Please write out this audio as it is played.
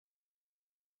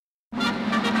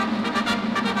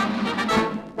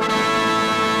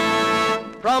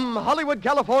From Hollywood,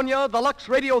 California, the Lux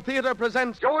Radio Theater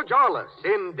presents George Arliss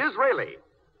in Disraeli.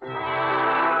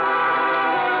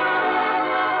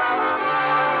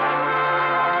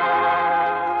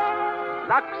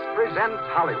 Lux presents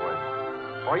Hollywood.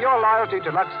 For your loyalty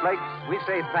to Lux Flakes, we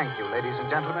say thank you, ladies and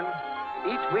gentlemen.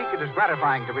 Each week it is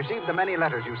gratifying to receive the many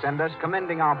letters you send us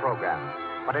commending our program.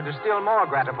 But it is still more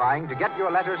gratifying to get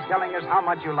your letters telling us how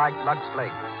much you like Lux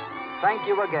Flakes. Thank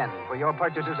you again for your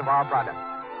purchases of our product.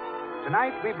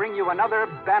 Tonight we bring you another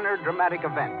banner dramatic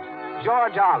event,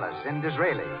 George Arliss in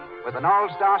Disraeli, with an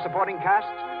all-star supporting cast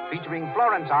featuring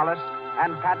Florence Arliss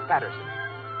and Pat Patterson.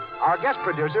 Our guest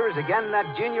producer is again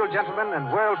that genial gentleman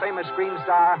and world-famous screen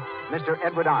star, Mr.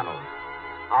 Edward Arnold.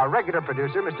 Our regular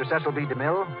producer, Mr. Cecil B.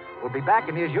 DeMille, will be back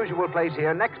in his usual place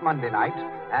here next Monday night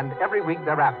and every week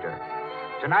thereafter.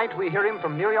 Tonight we hear him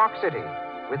from New York City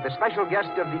with the special guest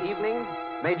of the evening,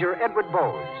 Major Edward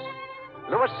Bowes.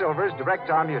 Louis Silvers directs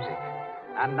our music.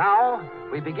 And now,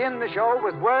 we begin the show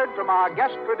with word from our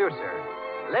guest producer.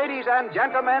 Ladies and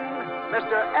gentlemen,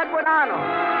 Mr. Edward Arnold.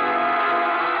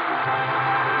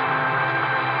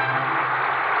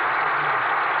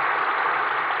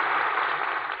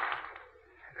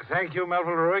 Thank you,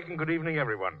 Melville Ruick, and good evening,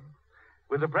 everyone.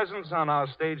 With the presence on our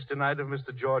stage tonight of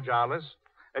Mr. George Arliss,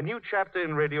 a new chapter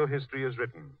in radio history is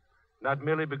written. Not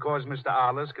merely because Mr.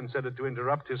 Arliss considered to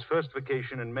interrupt his first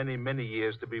vacation in many, many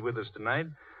years to be with us tonight,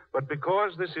 but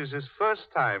because this is his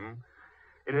first time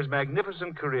in his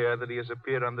magnificent career that he has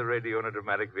appeared on the radio in a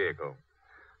dramatic vehicle.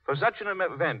 For such an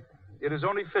event, it is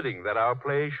only fitting that our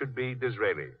play should be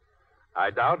Disraeli. I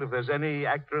doubt if there's any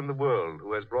actor in the world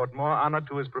who has brought more honor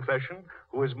to his profession,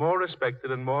 who is more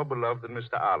respected and more beloved than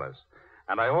Mr. Arliss.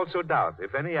 And I also doubt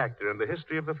if any actor in the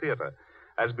history of the theater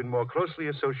has been more closely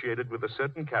associated with a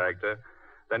certain character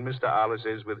than Mr. Arliss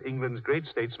is with England's great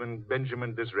statesman,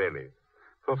 Benjamin Disraeli.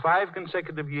 For 5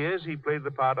 consecutive years, he played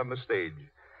the part on the stage,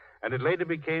 and it later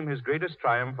became his greatest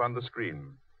triumph on the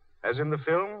screen. As in the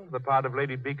film, the part of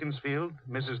Lady Beaconsfield,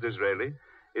 Mrs. Disraeli,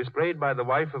 is played by the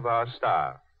wife of our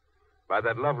star, by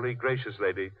that lovely, gracious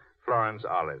lady, Florence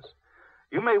Arliss.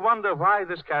 You may wonder why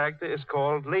this character is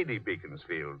called Lady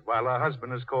Beaconsfield, while her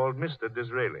husband is called Mr.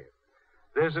 Disraeli.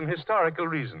 There's an historical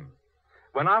reason.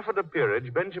 When offered a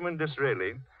peerage, Benjamin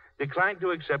Disraeli declined to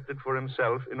accept it for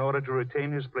himself in order to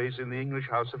retain his place in the English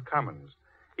House of Commons.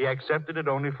 He accepted it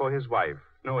only for his wife,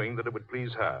 knowing that it would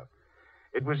please her.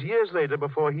 It was years later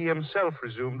before he himself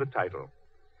resumed the title.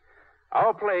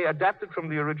 Our play, adapted from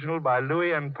the original by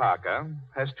Louis and Parker,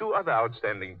 has 2 other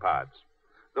outstanding parts,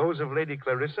 those of Lady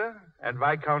Clarissa and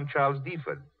Viscount Charles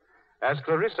Deford. As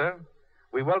Clarissa,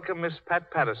 we welcome Miss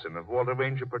Pat Patterson of Walter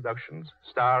Ranger Productions,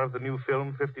 star of the new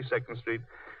film 52nd Street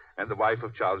and the wife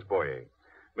of Charles Boyer.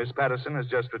 Miss Patterson has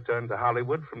just returned to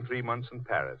Hollywood from 3 months in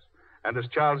Paris. And as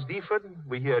Charles Deford,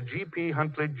 we hear G.P.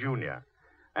 Huntley, Jr.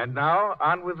 And now,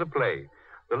 on with the play.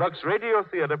 The Lux Radio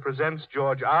Theater presents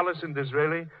George Arliss in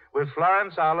Disraeli with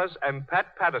Florence Arliss and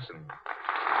Pat Patterson.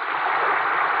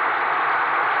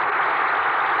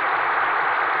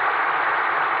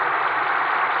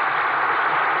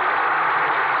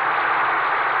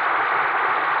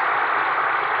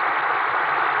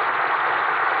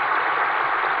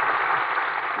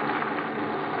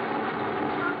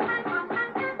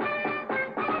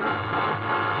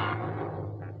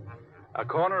 A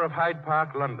corner of Hyde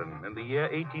Park, London, in the year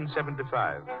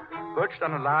 1875. Perched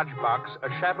on a large box, a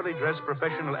shabbily dressed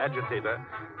professional agitator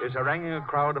is haranguing a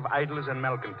crowd of idlers and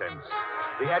malcontents.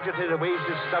 The agitator waves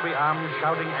his stubby arms,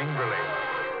 shouting angrily.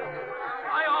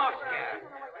 I ask you,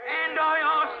 and I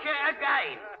ask you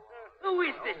again, who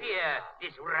is this here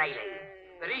Disraeli?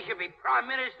 That he should be Prime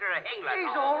Minister of England?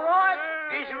 He's all right.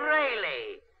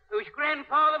 Disraeli, whose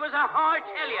grandfather was a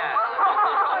hotelier.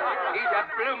 He's a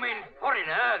blooming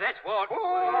foreigner, that's what. Yes,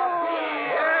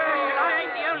 and I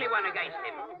ain't the only one against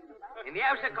him. In the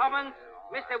House of Commons,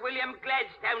 Mr. William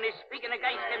Gladstone is speaking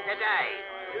against him today.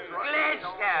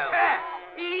 Gladstone.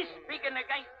 He's speaking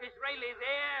against Disraeli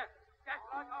there, just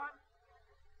like I'm...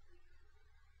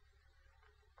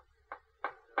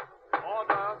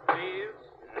 Order, please.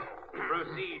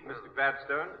 Proceed, Mr.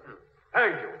 Gladstone.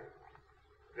 Thank you.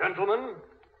 Gentlemen,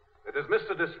 it is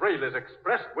Mr. Disraeli's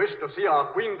expressed wish to see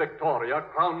our Queen Victoria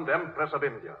crowned Empress of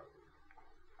India.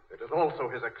 It is also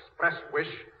his expressed wish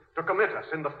to commit us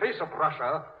in the face of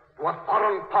Russia to a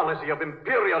foreign policy of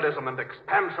imperialism and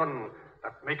expansion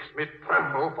that makes me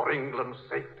tremble for England's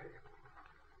safety.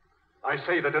 I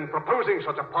say that in proposing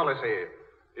such a policy,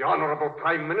 the Honorable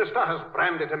Prime Minister has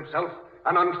branded himself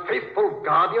an unfaithful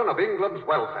guardian of England's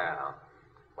welfare,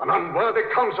 an unworthy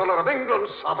counselor of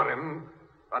England's sovereign,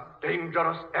 a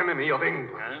dangerous enemy of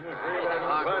England.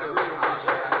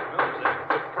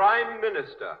 The Prime Prime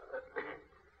Minister.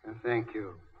 Thank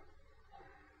you.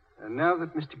 And now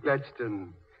that Mr.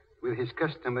 Gladstone, with his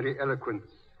customary eloquence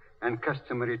and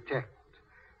customary tact,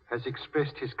 has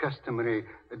expressed his customary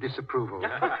disapproval.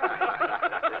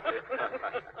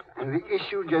 And the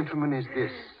issue, gentlemen, is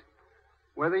this.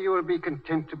 Whether you will be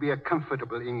content to be a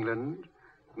comfortable England,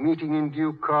 meeting in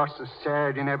due course a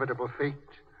sad, inevitable fate,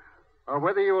 or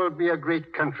whether you will be a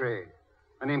great country,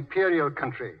 an imperial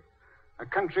country, a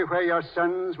country where your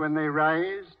sons, when they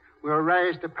rise, will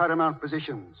rise to paramount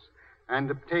positions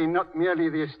and obtain not merely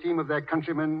the esteem of their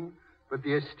countrymen, but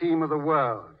the esteem of the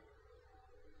world.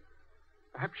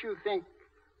 Perhaps you think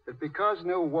that because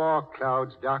no war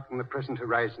clouds darken the present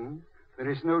horizon, there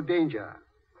is no danger.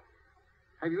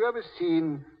 Have you ever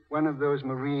seen one of those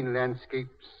marine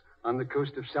landscapes on the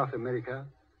coast of South America?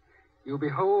 You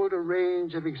behold a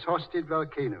range of exhausted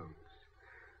volcanoes.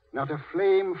 Not a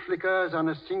flame flickers on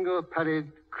a single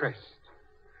pallid crest.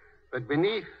 But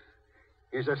beneath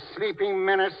is a sleeping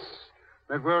menace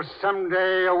that will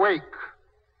someday awake.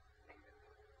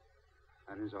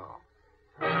 That is all.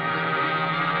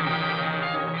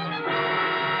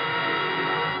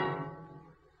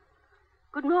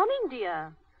 Good morning,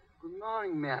 dear. Good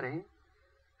morning, Mary.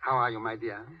 How are you, my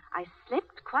dear? I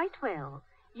slept quite well.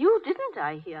 You didn't,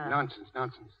 I hear. Nonsense.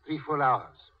 3 full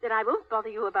hours. Then I won't bother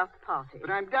you about the party. But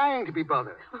I'm dying to be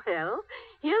bothered. Well,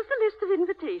 here's the list of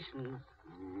invitations.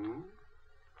 Mm-hmm.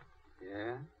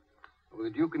 Yeah? Oh, the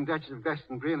Duke and Duchess of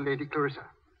Glastonbury and Lady Clarissa.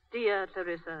 Dear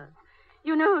Clarissa,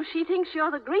 you know, she thinks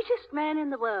you're the greatest man in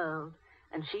the world.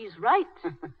 And she's right.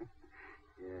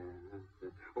 Yeah.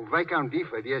 Oh, Viscount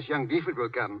Deford, yes, young Deford will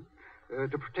come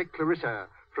to protect Clarissa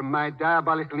from my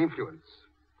diabolical influence.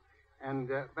 And,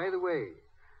 by the way,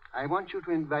 I want you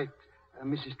to invite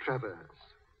Mrs. Travers.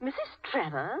 Mrs.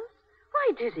 Travers?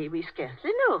 Why, Dizzy, we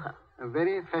scarcely know her. A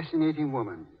very fascinating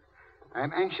woman.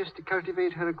 I'm anxious to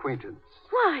cultivate her acquaintance.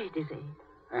 Why, Dizzy?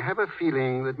 I have a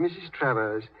feeling that Mrs.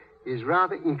 Travers is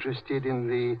rather interested in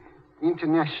the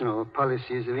international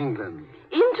policies of England.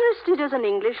 Interested as an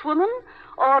Englishwoman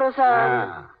or as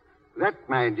a... That,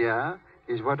 my dear,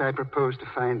 is what I propose to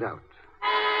find out.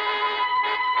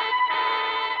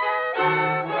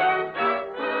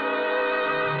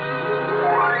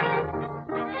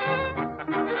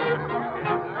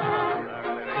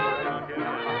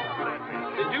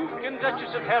 The Duke and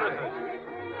Duchess of Hereford,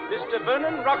 Mr.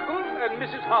 Vernon Rockall and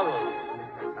Mrs. Howell,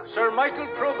 Sir Michael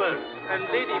Probert and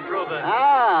Lady Probert.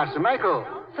 Sir Michael.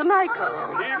 Sir Michael.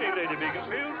 Good evening, Lady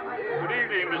Beaconsfield. Good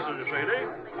evening, Mr. Disraeli.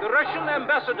 The Russian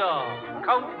ambassador,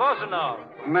 Count Bozanov.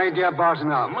 My dear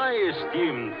Bozanov. My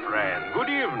esteemed friend, good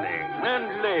evening.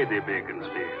 And Lady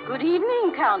Beaconsfield. Good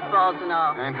evening, Count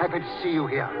Bozanov. I'm happy to see you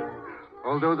here.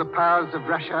 Although the paths of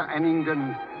Russia and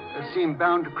England seem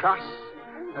bound to cross,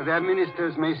 their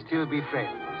ministers may still be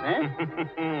friends, eh?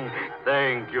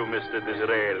 Thank you, Mr.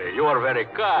 Disraeli. You are very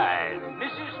kind.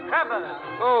 Mrs. Travers.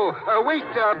 Wait,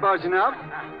 Bozanov.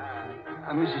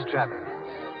 Mrs. Travers.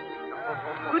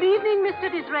 Good evening, Mr.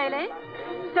 Disraeli.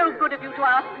 So good of you to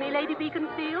ask me, Lady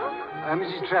Beaconsfield.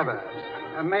 Mrs. Travers,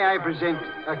 may I present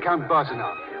Count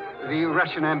Bozanov, the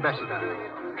Russian ambassador?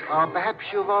 Or perhaps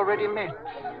you've already met.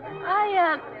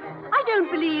 I don't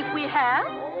believe we have.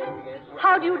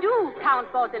 How do you do,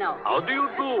 Count Bozanov? How do you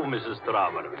do, Mrs.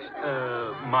 Travers?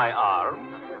 My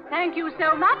arm? Thank you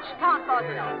so much, Count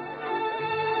Bozanov.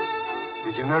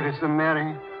 Did you notice them,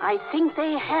 Mary? I think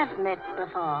they have met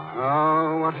before.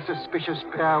 Oh, what a suspicious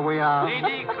pair we are.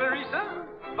 Lady Clarissa,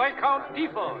 Viscount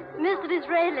Deford. Mr.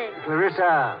 Disraeli.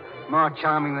 Clarissa, more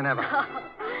charming than ever.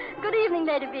 Good evening,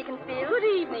 Lady Beaconsfield. Good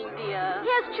evening, dear.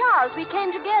 Here's Charles. We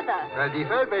came together. Well,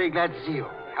 Deford, very glad to see you.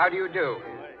 How do you do?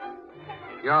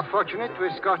 You're fortunate to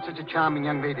escort such a charming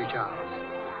young lady, Charles.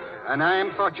 And I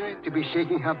am fortunate to be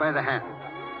shaking her by the hand.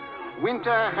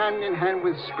 Winter hand in hand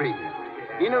with spring.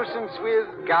 Innocence with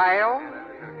guile.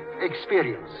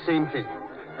 Experience. Same thing.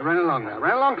 Run along now.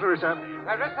 Run along, Clarissa.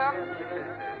 Clarissa?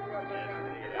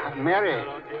 Mary,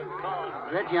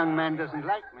 that young man doesn't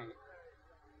like me.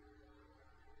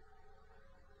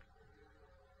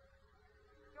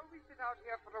 Shall we sit out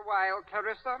here for a while,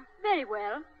 Clarissa? Very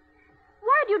well.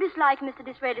 Why do you dislike Mr.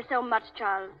 Disraeli so much,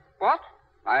 Charles? What?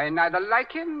 I neither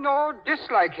like him nor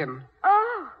dislike him.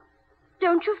 Oh,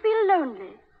 don't you feel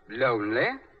lonely?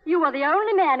 Lonely? You are the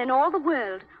only man in all the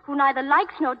world who neither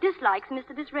likes nor dislikes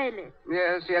Mr. Disraeli.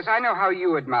 Yes, I know how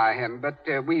you admire him, but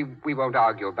we won't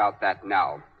argue about that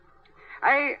now.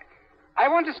 I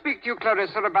want to speak to you,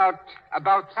 Clarissa,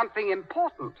 about something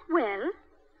important. Well?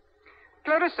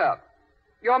 Clarissa,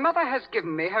 your mother has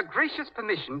given me her gracious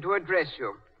permission to address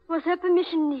you. Was her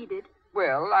permission needed?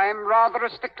 Well, I'm rather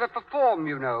a stickler for form,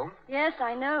 you know. Yes,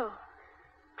 I know.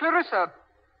 Clarissa,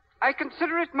 I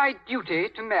consider it my duty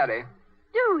to marry.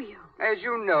 Do you? As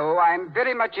you know, I'm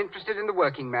very much interested in the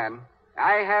working man.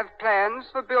 I have plans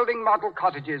for building model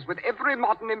cottages with every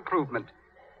modern improvement.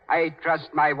 I trust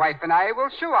my wife and I will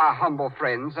show our humble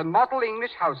friends a model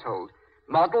English household.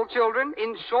 Model children,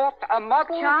 in short, a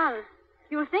model... Charles,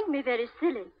 you'll think me very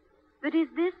silly, but is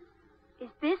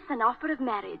this an offer of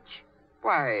marriage?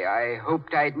 Why, I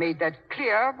hoped I'd made that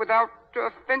clear without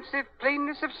offensive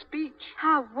plainness of speech.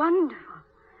 How wonderful.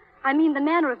 I mean the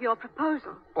manner of your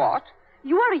proposal. What?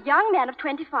 You are a young man of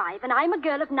 25, and I'm a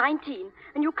girl of 19,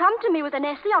 and you come to me with an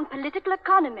essay on political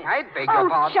economy. I beg your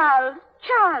pardon.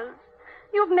 Charles,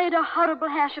 you've made a horrible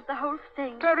hash of the whole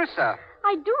thing. Clarissa.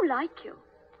 I do like you.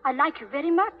 I like you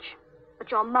very much. But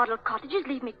your model cottages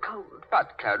leave me cold.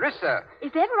 But, Clarissa...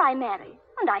 If ever I marry,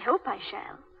 and I hope I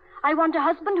shall, I want a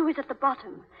husband who is at the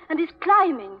bottom and is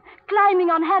climbing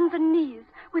on hands and knees,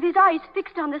 with his eyes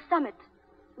fixed on the summit.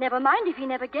 Never mind if he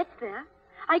never gets there.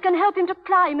 I can help him to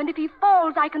climb, and if he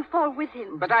falls, I can fall with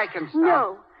him. But I can stop.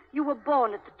 No, you were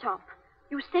born at the top.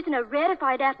 You sit in a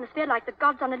rarefied atmosphere like the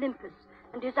gods on Olympus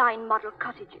and design model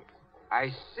cottages.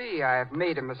 I see I have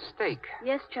made a mistake.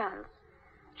 Yes, Charles.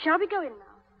 Shall we go in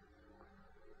now?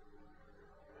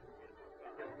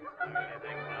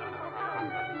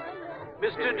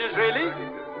 Mr. Disraeli?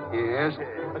 Yes?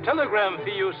 A telegram for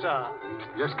you, sir.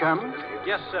 Just come?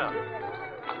 Yes, sir.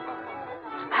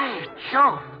 Hey,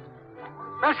 Joe.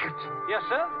 Basket. Yes,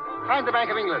 sir? Find the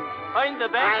Bank of England. Find the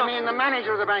bank I mean the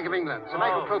manager of the Bank of England, Sir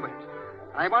Michael Probert.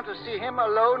 I want to see him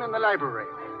alone in the library.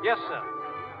 Yes, sir.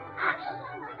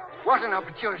 What an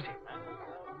opportunity.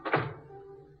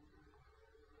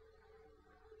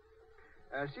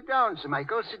 Sit down, Sir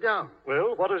Michael, sit down.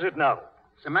 Well, what is it now?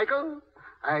 Sir Michael,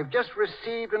 I've just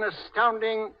received an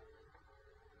astounding...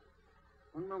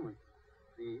 One moment,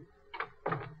 please.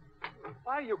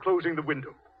 Why are you closing the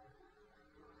window?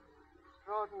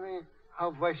 Extraordinary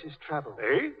how voices travel.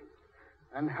 Eh?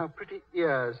 And how pretty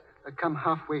ears come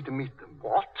halfway to meet them.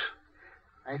 What?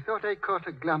 I thought I caught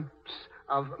a glimpse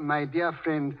of my dear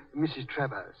friend, Mrs.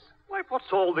 Travers. Why,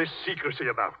 what's all this secrecy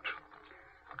about?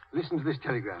 Listen to this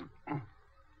telegram.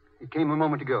 It came a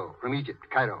moment ago from Egypt,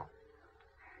 Cairo.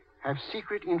 Have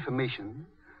secret information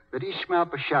that Ismail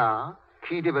Pasha,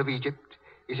 Khedive of Egypt,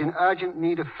 is in urgent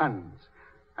need of funds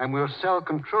and will sell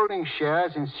controlling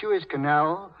shares in Suez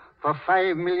Canal for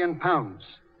 £5 million.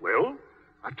 Well?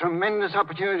 A tremendous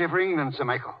opportunity for England, Sir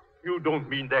Michael. You don't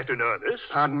mean that in earnest?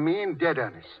 Pardon me, in dead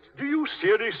earnest. Do you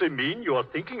seriously mean you're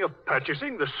thinking of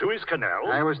purchasing the Suez Canal?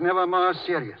 I was never more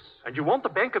serious. And you want the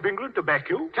Bank of England to back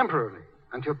you? Temporarily,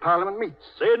 until Parliament meets.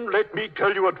 Then let me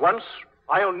tell you at once,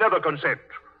 I'll never consent.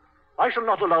 I shall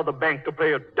not allow the bank to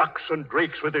play at ducks and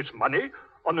drakes with its money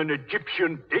on an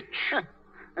Egyptian ditch.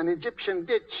 An Egyptian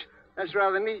ditch? That's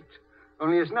rather neat.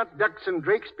 Only it's not ducks and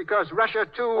drakes because Russia,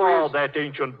 too, Oh, is... that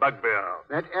ancient bugbear.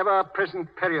 That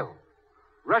ever-present peril.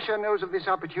 Russia knows of this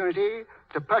opportunity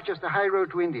to purchase the high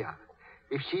road to India.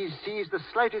 If she sees the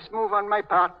slightest move on my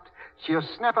part, she'll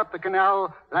snap up the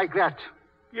canal like that.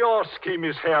 Your scheme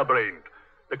is harebrained.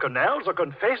 The canal's a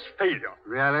confessed failure.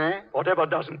 Really? Whatever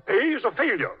doesn't pay is a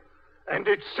failure. And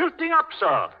it's silting up,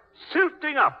 sir.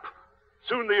 Silting up.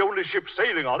 Soon the only ship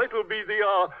sailing on it will be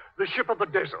the ship of the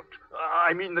desert.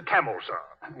 I mean the camel, sir.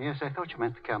 Yes, I thought you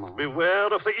meant the camel.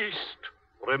 Beware of the East.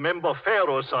 Remember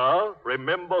Pharaoh, sir.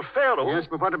 Remember Pharaoh. Yes,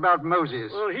 but what about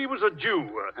Moses? Well, he was a Jew.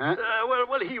 Huh?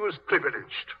 Well, he was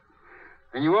privileged.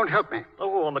 And you won't help me?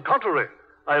 Oh, on the contrary.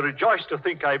 I rejoice to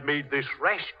think I've made this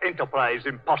rash enterprise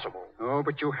impossible. Oh,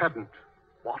 but you haven't.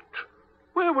 What?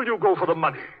 Where will you go for the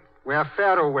money? Where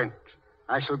Pharaoh went.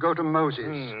 I shall go to Moses.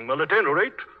 Well, at any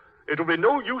rate, it'll be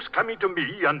no use coming to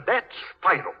me, and that's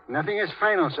final. Nothing is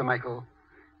final, Sir Michael.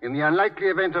 In the unlikely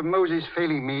event of Moses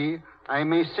failing me, I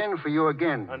may send for you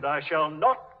again. And I shall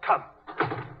not come.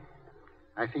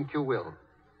 I think you will.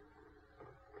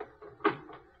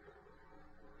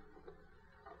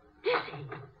 Dizzy,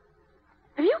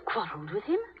 have you quarreled with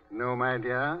him? No, my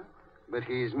dear, but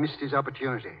he's missed his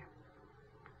opportunity.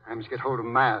 I must get hold of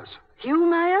Myers. Hugh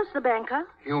Myers, the banker?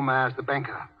 Hugh Myers, the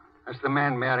banker. That's the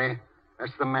man, Mary.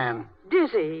 That's the man.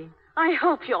 Dizzy, I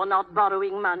hope you're not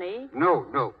borrowing money.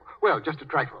 No. Well, just a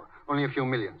trifle. Only a few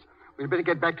millions. We'd better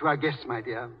get back to our guests, my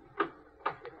dear.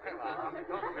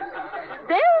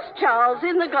 There's Charles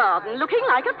in the garden, looking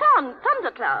like a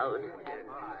thundercloud.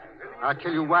 I'll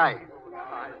tell you why.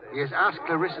 He has asked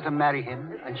Clarissa to marry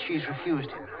him, and she's refused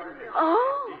him.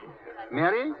 Oh?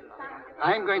 Mary,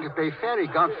 I'm going to play fairy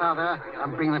godfather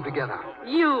and bring them together.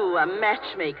 You, a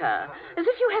matchmaker. As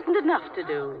if you hadn't enough to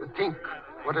do. But think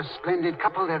what a splendid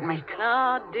couple they'd make.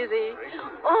 Ah, Dizzy.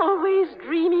 Always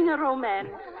dreaming a romance.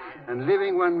 And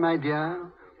living one, my dear,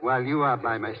 while you are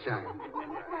by my side.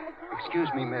 Excuse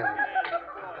me, Mary.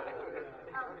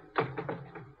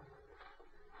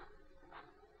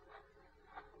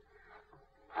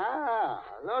 Ah,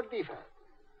 Lord Deefer.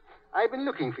 I've been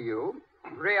looking for you.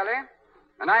 Really?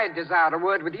 And I desire a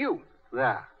word with you.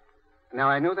 There. Now,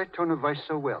 I know that tone of voice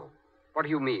so well. What do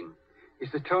you mean?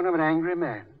 It's the tone of an angry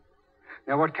man.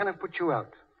 Now, what can have put you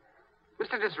out?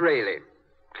 Mr. Disraeli,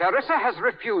 Clarissa has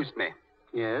refused me.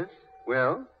 Yes?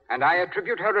 Well? And I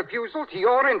attribute her refusal to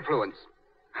your influence.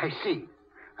 I see.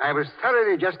 I was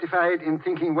thoroughly justified in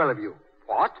thinking well of you.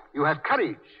 What? You have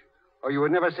courage, or you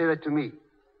would never say that to me.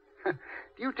 Do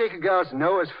you take a girl's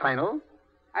no as final?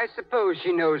 I suppose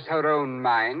she knows her own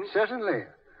mind. Certainly.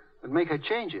 But make her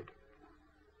change it.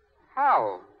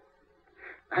 How?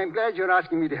 I'm glad you're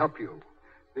asking me to help you.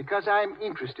 Because I'm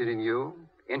interested in you.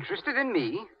 Interested in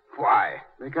me? Why?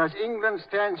 Because England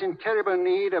stands in terrible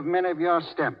need of men of your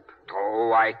stamp.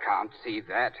 Oh, I can't see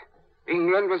that.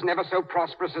 England was never so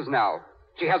prosperous as now.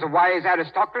 She has a wise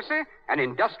aristocracy, an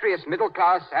industrious middle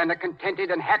class, and a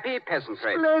contented and happy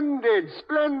peasantry. Splendid,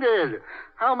 splendid.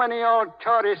 How many old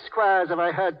Tory squires have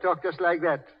I heard talk just like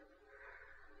that?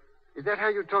 Is that how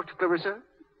you talk to Clarissa?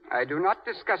 I do not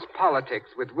discuss politics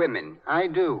with women. I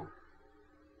do.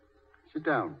 Sit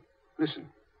down. Listen.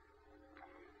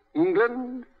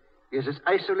 England is as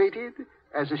isolated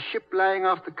as a ship lying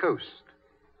off the coast.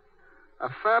 A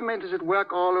ferment is at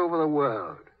work all over the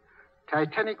world.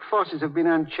 Titanic forces have been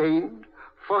unchained,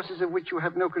 forces of which you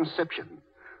have no conception.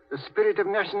 The spirit of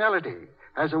nationality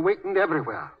has awakened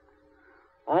everywhere.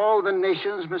 All the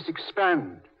nations must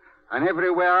expand, and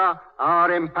everywhere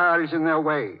our empire is in their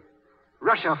way.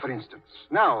 Russia, for instance.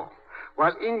 Now,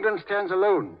 while England stands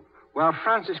alone, while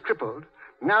France is crippled,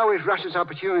 now is Russia's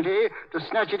opportunity to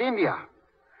snatch at India.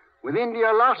 With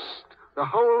India lost, the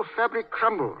whole fabric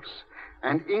crumbles,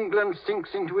 and England sinks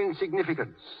into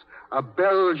insignificance, a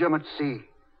Belgium at sea.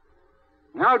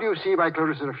 Now do you see why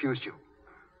Clarissa refused you?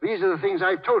 These are the things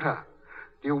I've told her.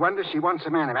 Do you wonder she wants a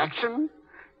man of action?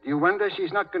 Do you wonder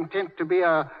she's not content to be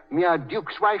a mere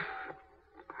duke's wife?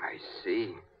 I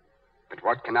see. But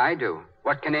what can I do?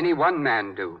 What can any one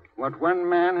man do? What one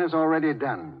man has already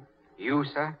done. You,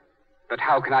 sir? But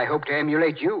how can I hope to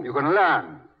emulate you? You're going to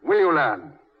learn. Will you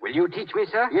learn? Will you teach me,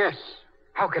 sir? Yes.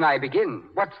 How can I begin?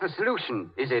 What's the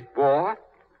solution? Is it war?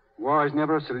 War is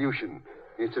never a solution.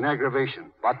 It's an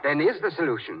aggravation. What then is the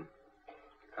solution?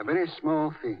 A very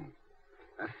small thing.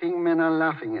 A thing men are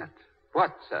laughing at.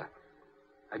 What, sir?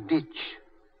 A ditch.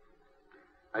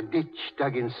 A ditch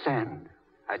dug in sand.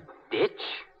 A ditch?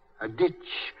 A ditch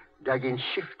dug in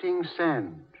shifting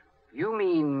sand. You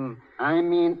mean... I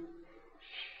mean...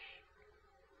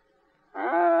 Shh.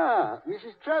 Ah,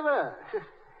 Mrs. Trevor.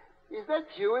 Is that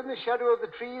you in the shadow of the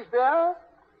trees there?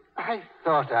 I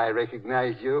thought I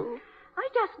recognized you. I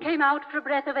just came out for a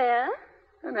breath of air.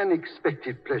 An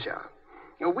unexpected pleasure.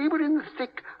 We were in the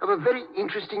thick of a very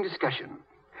interesting discussion.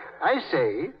 I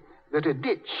say that a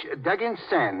ditch dug in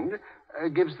sand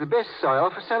gives the best soil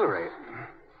for celery.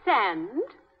 Sand?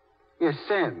 Yes,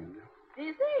 sand.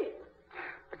 Is it?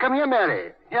 Come here,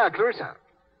 Mary. Here, Clarissa.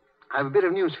 I have a bit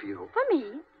of news for you. For me?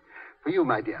 For you,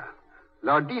 my dear.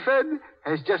 Lord Deaford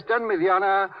has just done me the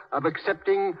honor of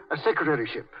accepting a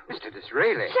secretaryship. Mr.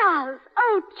 Disraeli. Charles.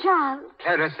 Oh, Charles.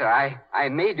 Clarissa, I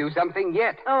may do something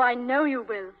yet. Oh, I know you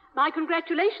will. My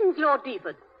congratulations, Lord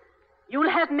Deaford.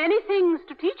 You'll have many things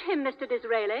to teach him, Mr.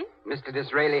 Disraeli. Mr.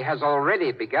 Disraeli has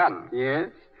already begun. Yes,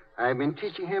 I've been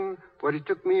teaching him what it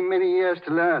took me many years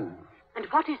to learn. And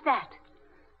what is that?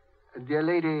 Dear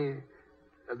lady,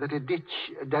 that a ditch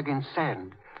dug in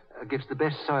sand gives the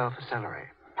best soil for celery.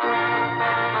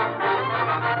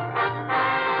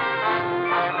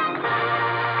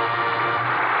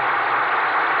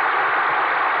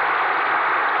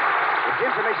 It's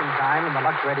intermission time in the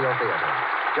Lux Radio Theater.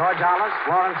 George Alice,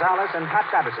 Florence Alice, and Pat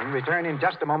Patterson return in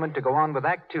just a moment to go on with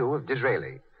Act Two of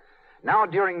Disraeli. Now,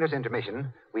 during this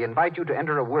intermission, we invite you to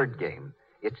enter a word game.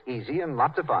 It's easy and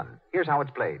lots of fun. Here's how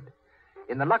it's played.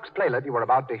 In the Lux playlet you are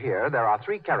about to hear, there are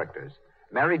three characters: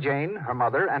 Mary Jane, her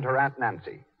mother, and her Aunt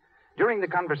Nancy. During the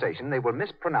conversation, they will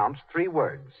mispronounce three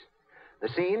words. The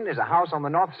scene is a house on the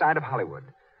north side of Hollywood.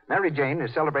 Mary Jane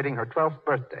is celebrating her 12th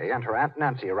birthday, and her Aunt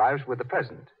Nancy arrives with a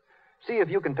present. See if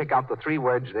you can pick out the three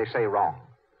words they say wrong.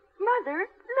 Mother,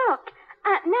 look.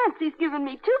 Aunt Nancy's given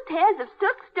me 2 pairs of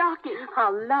silk stockings.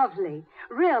 How lovely.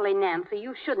 Really, Nancy,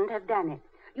 you shouldn't have done it.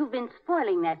 You've been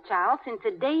spoiling that child since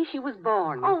the day she was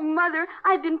born. Oh, Mother,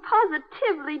 I've been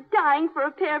positively dying for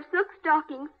a pair of silk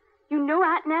stockings. You know,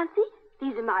 Aunt Nancy,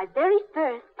 these are my very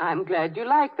first. I'm glad you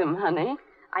like them, honey.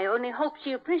 I only hope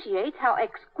she appreciates how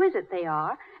exquisite they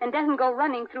are and doesn't go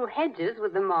running through hedges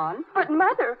with them on. But,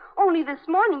 Mother, only this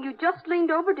morning you just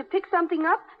leaned over to pick something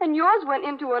up, and yours went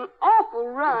into an awful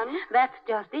run. That's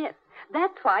just it.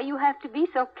 That's why you have to be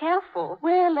so careful.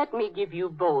 Well, let me give you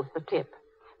both a tip.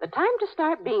 The time to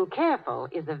start being careful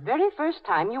is the very first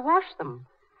time you wash them.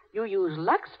 You use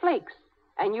Lux Flakes,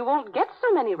 and you won't get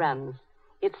so many runs.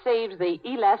 It saves the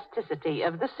elasticity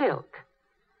of the silk.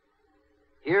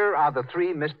 Here are the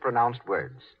 3 mispronounced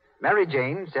words. Mary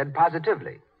Jane said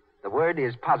positively. The word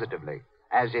is positively,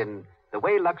 as in, the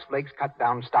way Lux Flakes cut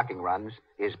down stocking runs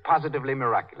is positively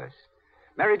miraculous.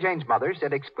 Mary Jane's mother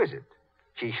said exquisite.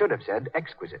 She should have said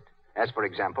exquisite. As, for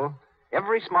example,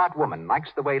 every smart woman likes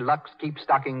the way Lux keeps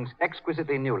stockings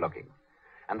exquisitely new-looking.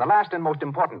 And the last and most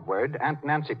important word, Aunt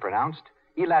Nancy pronounced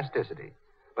elasticity.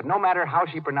 But no matter how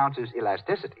she pronounces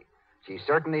elasticity, she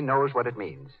certainly knows what it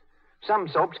means. Some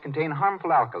soaps contain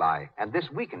harmful alkali, and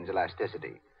this weakens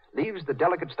elasticity, leaves the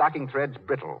delicate stocking threads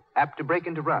brittle, apt to break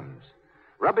into runs.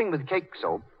 Rubbing with cake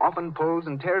soap often pulls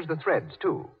and tears the threads,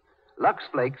 too. Lux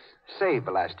Flakes save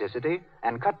elasticity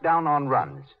and cut down on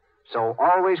runs. So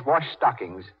always wash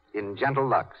stockings in gentle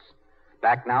Lux.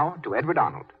 Back now to Edward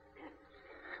Arnold.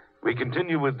 We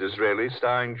continue with Disraeli,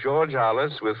 starring George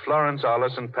Arliss with Florence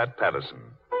Arliss and Pat Patterson.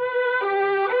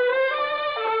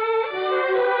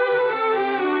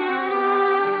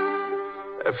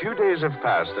 A few days have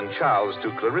passed, and Charles,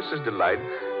 to Clarissa's delight,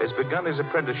 has begun his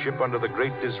apprenticeship under the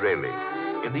great Disraeli.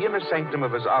 In the inner sanctum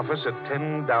of his office at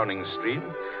 10 Downing Street,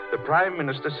 the Prime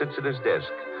Minister sits at his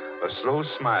desk, a slow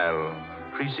smile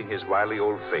creasing his wily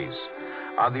old face.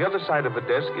 On the other side of the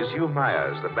desk is Hugh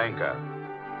Myers, the banker.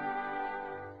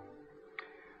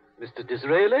 Mr.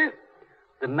 Disraeli,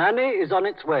 the money is on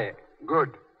its way.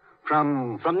 Good.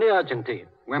 From the Argentine.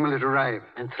 when will it arrive?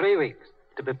 In 3 weeks.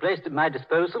 To be placed at my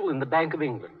disposal in the Bank of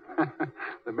England.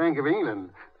 The Bank of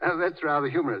England? That's rather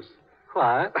humorous.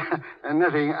 Why?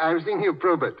 Nothing. I was thinking of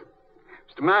Probert.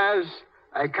 Mr. Myers,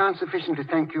 I can't sufficiently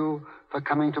thank you for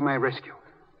coming to my rescue.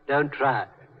 Don't try.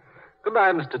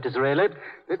 Goodbye, Mr. Disraeli.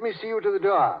 Let me see you to the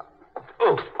door.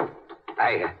 Oh,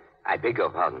 I beg your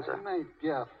pardon, sir. My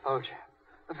dear Folger,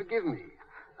 forgive me.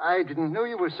 I didn't know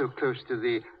you were so close to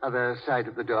the other side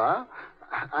of the door.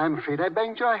 I'm afraid I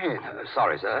banged your head.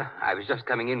 Sorry, sir. I was just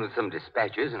coming in with some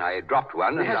dispatches, and I dropped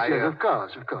one, and Yes, I... of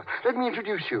course. Let me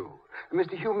introduce you.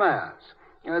 Mr. Hugh Myers.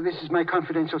 This is my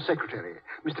confidential secretary,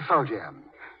 Mr. Folger.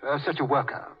 Such a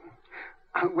worker.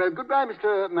 Well, goodbye,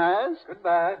 Mr. Myers.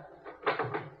 Goodbye.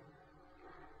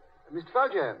 Mr.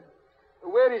 Folger,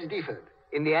 where is Deaford?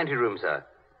 In the anteroom, sir,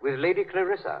 with Lady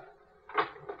Clarissa.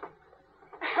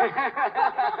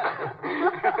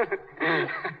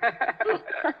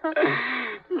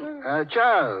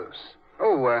 Charles.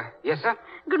 Oh, yes, sir?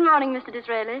 Good morning, Mr.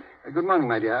 Disraeli. Good morning,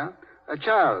 my dear.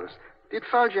 Charles, did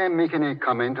Folger make any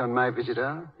comment on my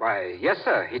visitor? Why, yes,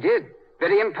 sir, he did.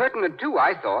 Very impertinent, too,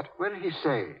 I thought. What did he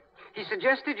say? He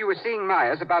suggested you were seeing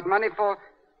Myers about money for...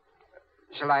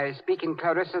 Shall I speak in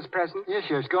Clarissa's presence?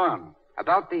 Yes, go on.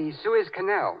 About the Suez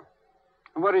Canal.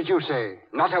 What did you say?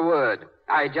 Not a word.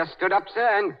 I just stood up,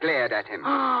 sir, and glared at him.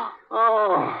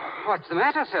 Oh. What's the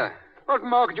matter, sir? What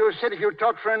more could you have said if you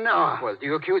talked for an hour? Well, do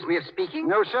you accuse me of speaking?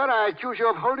 No, sir. I accuse you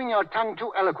of holding your tongue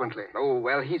too eloquently. Oh,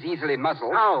 well, he's easily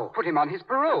muzzled. How? Put him on his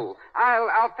parole.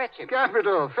 I'll fetch him.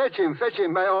 Capital. Fetch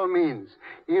him by all means.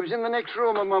 He was in the next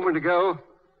room a moment ago.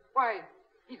 Why,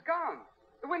 he's gone.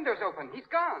 The window's open. He's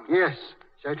gone. Yes.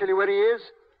 Shall I tell you where he is?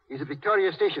 He's at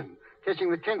Victoria Station, catching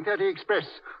the 10:30 express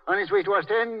on his way to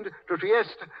Ostend, to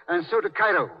Trieste, and so to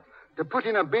Cairo, to put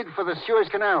in a bid for the Suez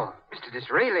Canal. Mr.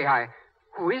 Disraeli,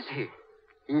 who is he?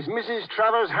 He's Mrs.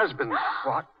 Travers' husband.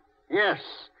 What? Yes.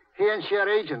 He and she are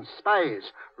agents, spies.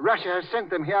 Russia has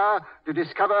sent them here to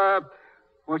discover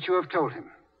what you have told him.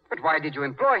 But why did you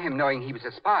employ him, knowing he was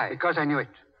a spy? Because I knew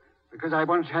it. Because I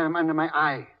once had him under my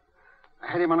eye.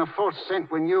 I had him on a false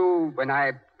scent when you... When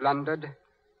I blundered?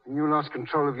 When you lost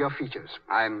control of your features.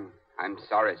 I'm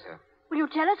sorry, sir. Will you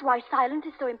tell us why silence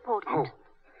is so important? Oh,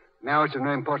 now it's of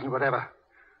no importance whatever.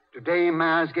 Today,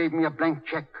 Myers gave me a blank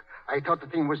check. I thought the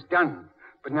thing was done.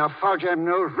 But now Folger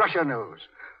knows, Russia knows.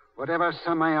 Whatever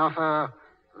sum I offer,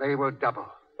 they will double.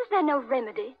 Is there no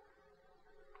remedy?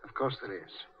 Of course there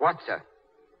is. What, sir?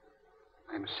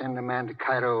 I must send a man to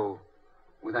Cairo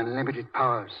with unlimited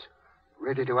powers,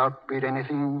 ready to outbid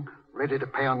anything, ready to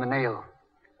pay on the nail.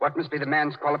 What must be the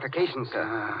man's qualifications, sir?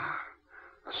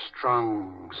 A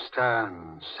strong,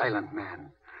 stern, silent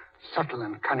man. Subtle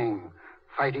and cunning,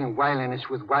 fighting wiliness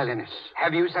with wiliness.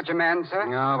 Have you such a man, sir?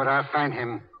 No, but I'll find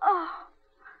him. Oh.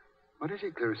 What is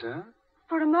it, Clarissa?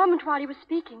 For a moment while he was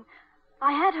speaking,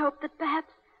 I had hoped that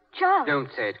perhaps Charles. Don't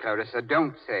say it, Clarissa.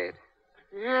 Don't say it.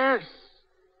 Yes.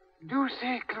 Do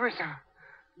say it, Clarissa.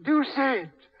 Do say it.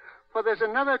 For there's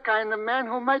another kind of man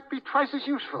who might be twice as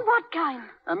useful. What kind?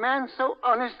 A man so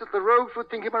honest that the rogues would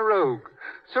think him a rogue.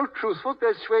 So truthful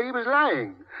they'd swear he was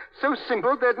lying. So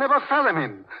simple they'd never fathom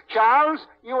him. Charles,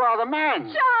 you are the man.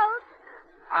 Charles!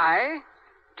 I?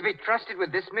 To be trusted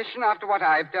with this mission after what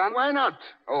I've done? Why not?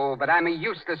 Oh, but I'm a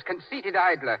useless, conceited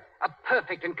idler. A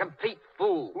perfect and complete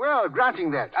fool. Well,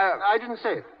 granting that. I didn't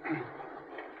say it.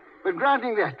 But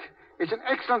granting that, it's an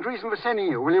excellent reason for sending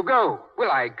you. Will you go?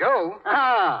 Will I go?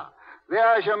 Ah,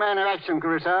 there's your man of action,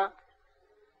 Clarissa.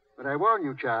 But I warn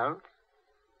you, Charles,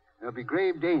 there'll be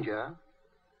grave danger.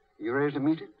 You ready to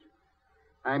meet it?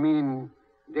 I mean,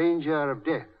 danger of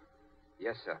death.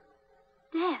 Yes, sir.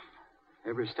 Death?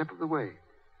 Every step of the way.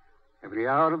 Every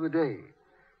hour of the day.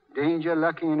 Danger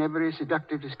lurking in every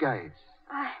seductive disguise.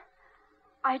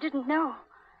 I didn't know.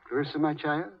 Clarissa, my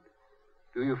child,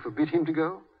 do you forbid him to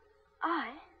go?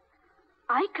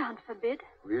 I can't forbid.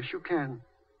 Oh, yes, you can.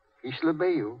 He shall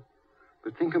obey you.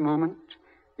 But think a moment.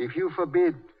 If you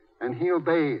forbid and he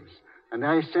obeys, and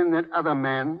I send that other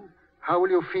man, how will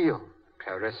you feel?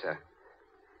 Clarissa.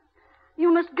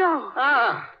 You must go.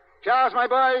 Charles, my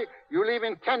boy, you leave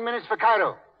in 10 minutes for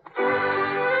Cairo.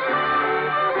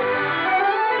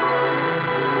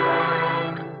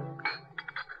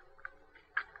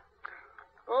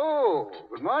 Oh,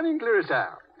 good morning,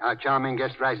 Clarissa. Our charming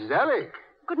guest rises early.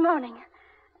 Good morning.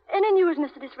 Any news,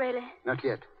 Mr. Disraeli? Not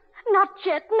yet. Not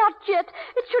yet, not yet.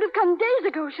 It should have come days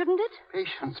ago, shouldn't it?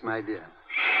 Patience, my dear.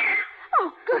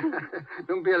 Oh, goodness.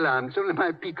 Don't be alarmed. It's only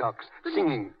my peacocks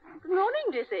singing. Good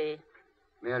morning, Dizzy.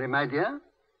 Mary, my dear,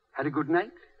 had a good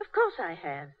night? Of course I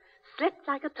have. Slept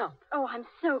like a top. Oh, I'm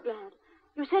so glad.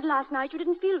 You said last night you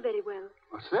didn't feel very well.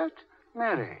 What's that?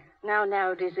 Mary.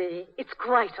 Now, Dizzy, it's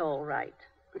quite all right.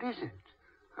 But is it?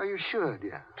 Are you sure,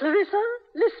 dear? Clarissa,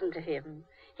 listen to him.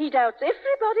 He doubts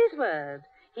everybody's word.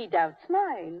 He doubts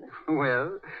mine.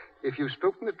 Well, if you've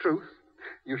spoken the truth,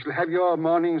 you shall have your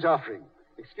morning's offering.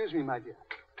 Excuse me, my dear.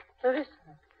 Clarissa,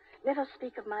 never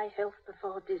speak of my health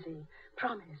before Dizzy.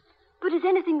 Promise. But is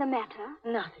anything the matter?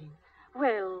 Nothing.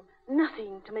 Well,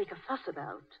 nothing to make a fuss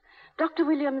about. Dr.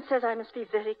 Williams says I must be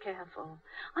very careful.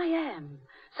 I am.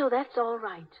 So that's all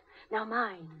right. Now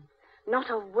mind, not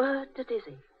a word to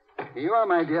Dizzy. Here you are,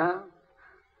 my dear.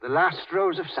 The last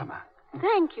rose of summer.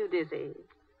 Thank you, Dizzy.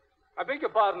 I beg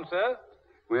your pardon, sir.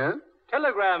 Well?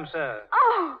 Telegram, sir.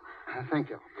 Oh! Thank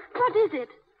you. What is it?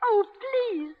 Oh,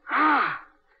 please.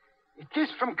 It is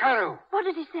from Cairo. What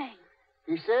does he say?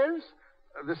 He says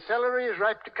the celery is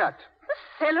ripe to cut.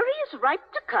 The celery is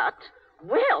ripe to cut?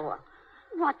 Well,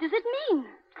 what does it mean?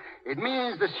 It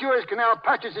means the Suez Canal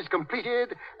purchase is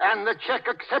completed and the check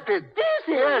accepted.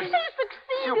 Dizzy! Yes. He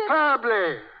succeeded.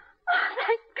 Superbly. Oh,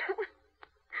 thank God.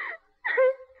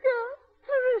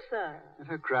 Clarissa. Let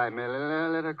her cry,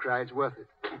 Mary. Let her cry. It's worth it.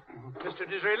 Mr.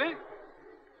 Disraeli?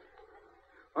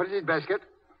 What is it, Basket?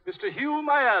 Mr. Hugh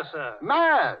Myers, sir.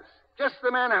 Myers! Just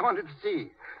the man I wanted to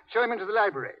see. Show him into the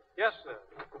library. Yes, sir.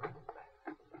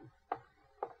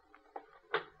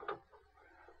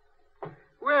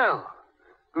 Well,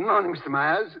 good morning, Mr.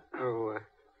 Myers.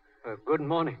 Good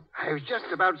morning. I was just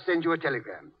about to send you a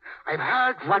telegram. I've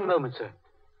heard from... One moment, sir.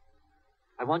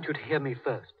 I want you to hear me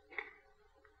first.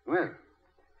 Well?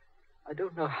 I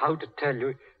don't know how to tell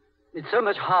you. It's so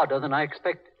much harder than I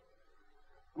expected.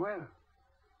 Well,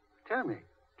 tell me.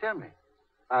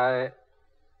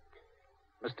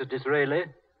 Mr. Disraeli,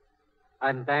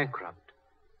 I'm bankrupt.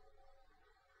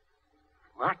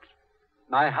 What?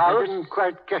 My house... I didn't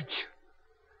quite catch.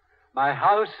 My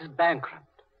house is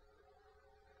bankrupt.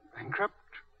 Bankrupt?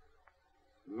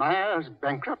 Myers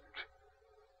bankrupt?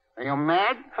 Are you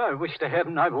mad? I wish to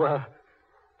heaven I were.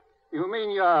 You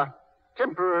mean you're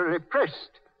temporarily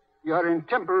pressed? You're in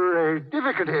temporary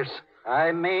difficulties?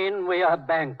 I mean we are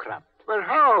bankrupt. But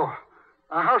how?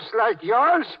 A house like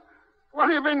yours? What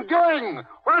have you been doing?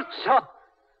 What's up?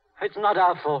 It's not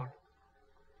our fault.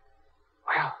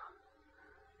 Well,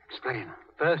 explain.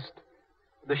 First,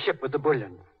 the ship with the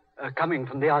bullion, coming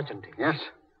from the Argentine. Yes?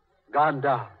 Gone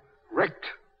down. Wrecked.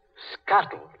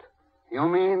 Scuttled. You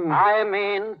mean... I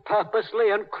mean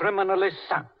purposely and criminally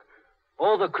sunk.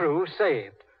 All the crew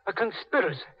saved. A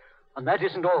conspiracy. And that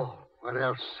isn't all. What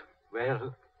else?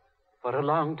 Well, for a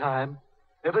long time,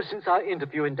 ever since our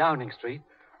interview in Downing Street,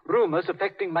 rumors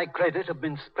affecting my credit have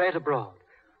been spread abroad.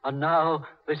 And now,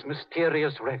 this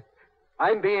mysterious wreck.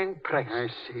 I'm being pressed.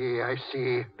 I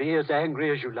see. Be as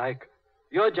angry as you like.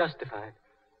 You're justified.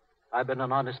 I've been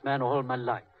an honest man all my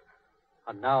life.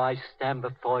 And now I stand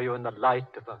before you in the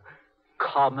light of a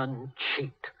common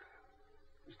cheat.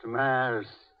 Mr. Myers,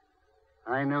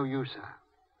 I know you, sir.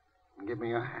 Give me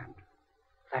your hand.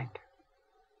 Thank you.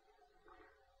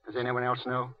 Does anyone else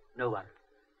know? No one.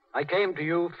 I came to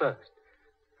you first.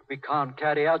 If we can't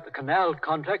carry out the canal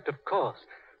contract, of course.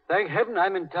 Thank heaven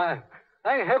I'm in time.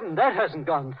 Thank heaven that hasn't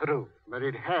gone through. But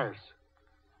it has.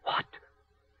 What?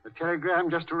 The telegram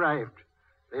just arrived.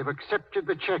 They've accepted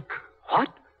the check. What?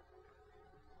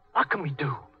 What can we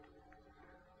do?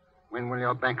 When will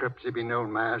your bankruptcy be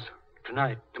known, Myers?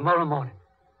 Tonight, tomorrow morning.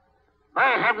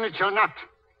 By heaven, it shall not.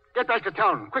 Get back to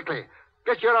town, quickly.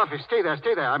 Get to your office. Stay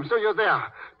there. I'm sure you're there.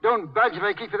 Don't budge if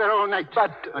I keep you there all night.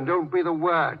 And don't breathe a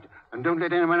word. And don't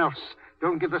let anyone else.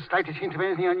 Don't give the slightest hint of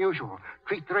anything unusual.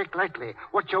 Treat the wreck lightly.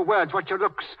 Watch your words, watch your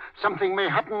looks. Something may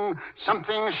happen.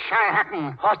 Something shall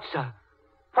happen. What, sir?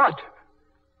 What?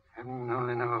 Heaven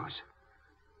only knows.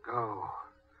 Go.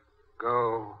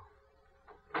 Go.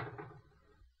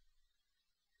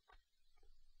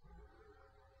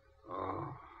 Oh.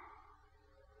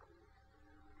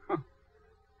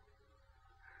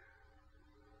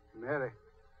 Mary.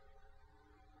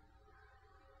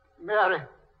 Mary.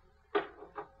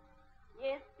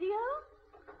 Yes, dear?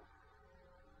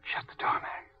 Shut the door,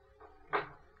 Mary.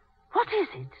 What is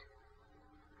it?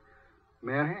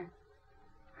 Mary,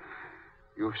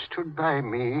 you've stood by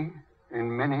me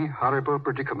in many horrible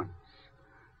predicaments.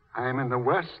 I'm in the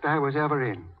worst I was ever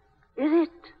in. Is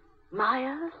it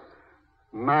Myers?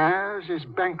 Myers is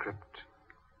bankrupt.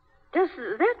 Does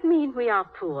that mean we are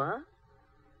poor?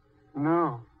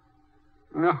 No.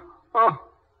 Oh,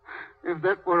 if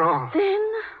that were all. Then?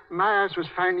 Myers was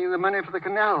finding the money for the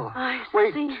canal. I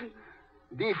Wait. see.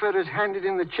 Defer has handed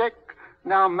in the check.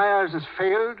 Now Myers has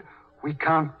failed. We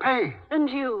can't pay. And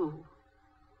you?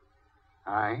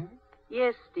 I?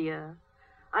 Yes, dear.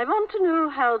 I want to know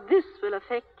how this will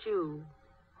affect you.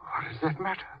 What does that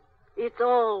matter? It's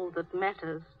all that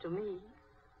matters to me.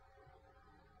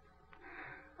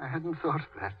 I hadn't thought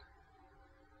of that.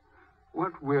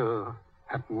 What will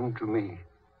happen to me?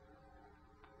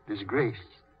 Disgrace.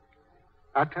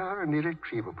 Utter and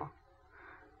irretrievable.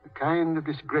 The kind of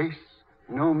disgrace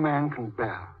no man can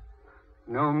bear.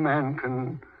 No man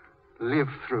can live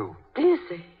through.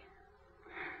 Dizzy.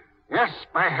 Yes,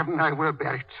 by heaven, I will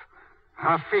bear it.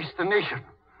 I'll face the nation.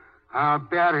 I'll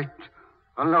bear it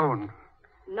alone.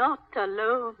 Not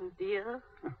alone, dear.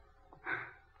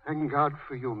 Thank God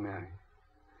for you, Mary.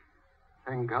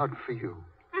 Thank God for you.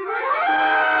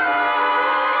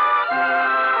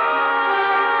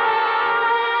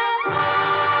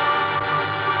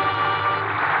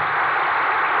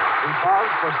 We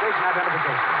pause for station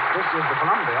identification. This is the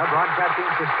Columbia Broadcasting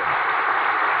System.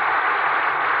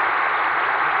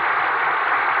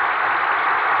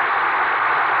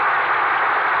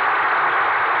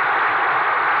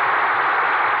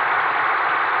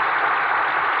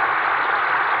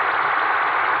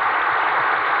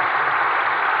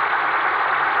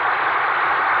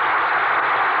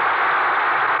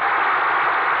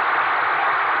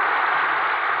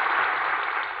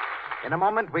 In a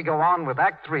moment, we go on with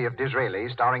Act 3 of Disraeli,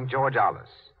 starring George Arliss.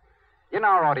 In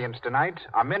our audience tonight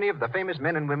are many of the famous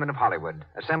men and women of Hollywood,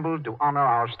 assembled to honor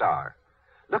our star.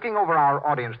 Looking over our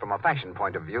audience from a fashion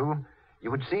point of view, you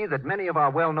would see that many of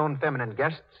our well-known feminine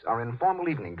guests are in formal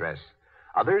evening dress.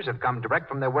 Others have come direct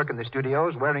from their work in the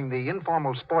studios wearing the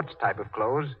informal sports type of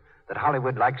clothes that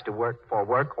Hollywood likes to wear for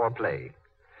work or play.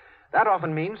 That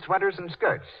often means sweaters and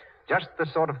skirts, just the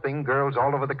sort of thing girls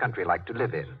all over the country like to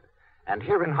live in. And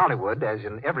here in Hollywood, as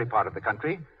in every part of the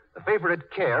country, the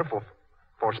favorite care for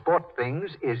sport things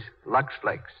is Lux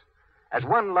Flakes. As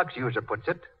one Lux user puts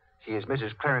it, she is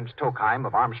Mrs. Clarence Tokheim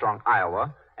of Armstrong,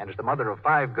 Iowa, and is the mother of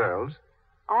 5 girls.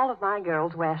 All of my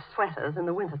girls wear sweaters in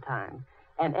the wintertime,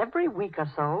 and every week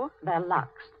or so, they're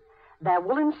luxed. Their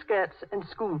woolen skirts and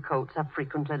school coats are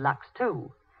frequently luxed,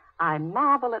 too. I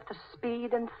marvel at the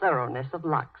speed and thoroughness of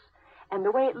Lux, and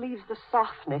the way it leaves the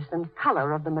softness and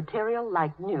color of the material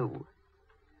like new.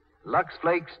 Lux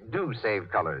Flakes do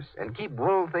save colors and keep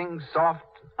wool things soft,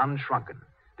 unshrunken,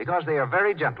 because they are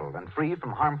very gentle and free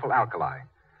from harmful alkali.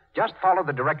 Just follow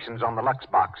the directions on the Lux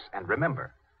box, and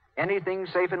remember, anything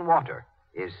safe in water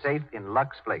is safe in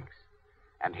Lux Flakes.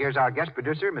 And here's our guest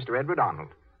producer, Mr. Edward Arnold.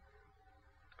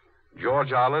 George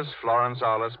Arliss, Florence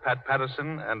Arliss, Pat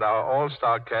Patterson, and our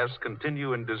all-star cast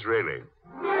continue in Disraeli.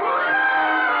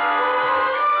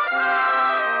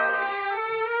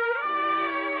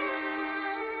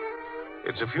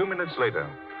 It's a few minutes later.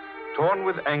 Torn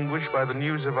with anguish by the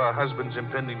news of her husband's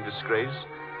impending disgrace,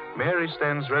 Mary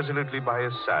stands resolutely by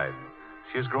his side.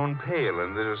 She has grown pale,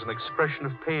 and there is an expression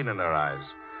of pain in her eyes,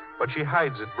 but she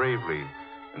hides it bravely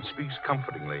and speaks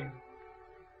comfortingly.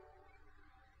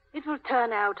 It will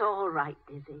turn out all right,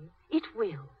 Dizzy. It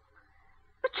will.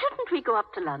 But shouldn't we go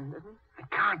up to London? I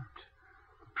can't.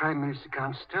 The Prime Minister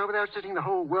can't stir without setting the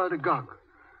whole world agog.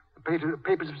 The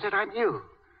papers have said I'm ill.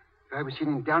 If I was seen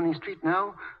in Downing Street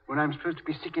now, when I'm supposed to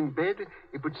be sick in bed,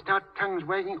 it would start tongues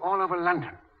wagging all over London.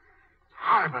 It's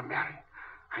horrible, Mary.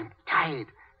 I'm tied,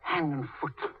 hand and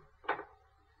foot.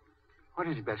 What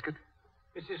is it, Basket?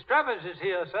 Mrs. Travers is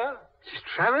here, sir. Mrs.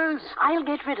 Travers? I'll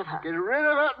get rid of her. Get rid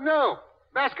of her? No.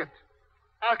 Basket.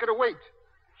 Ask her to wait.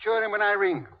 Show him when I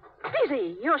ring.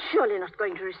 Lizzie, you're surely not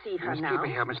going to receive her Must now. keep her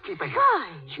here. Must keep her here.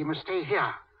 Why? She must stay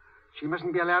here. She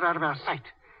mustn't be allowed out of our sight.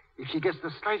 If she gets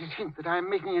the slightest hint that I'm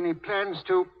making any plans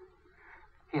to...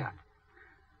 Here.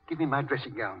 Give me my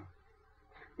dressing gown.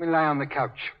 Let me lie on the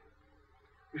couch.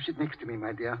 You sit next to me,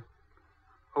 my dear.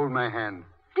 Hold my hand.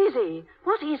 Lizzie,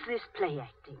 what is this play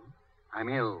acting? I'm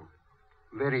ill.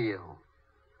 Very ill.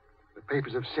 The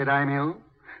papers have said I'm ill.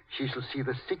 She shall see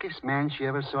the sickest man she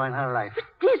ever saw in her life.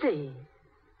 Lizzie!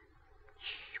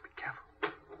 Shh, be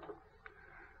careful.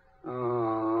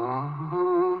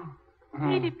 Oh.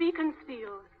 Lady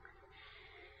Beaconsfield.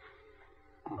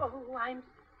 Oh, I'm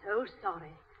so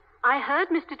sorry. I heard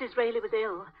Mr. Disraeli was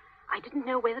ill. I didn't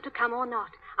know whether to come or not.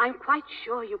 I'm quite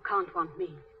sure you can't want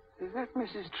me. Is that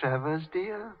Mrs. Travers,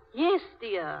 dear? Yes,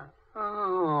 dear.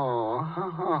 Oh.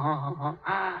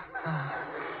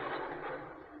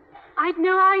 I'd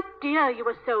no idea you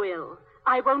were so ill.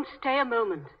 I won't stay a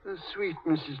moment. The sweet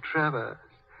Mrs. Travers.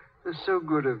 It's so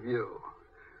good of you.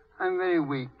 I'm very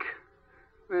weak.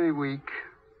 Very weak.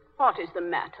 What is the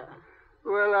matter?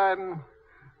 Well, I'm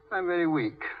very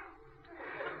weak.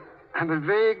 I'm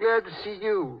very glad to see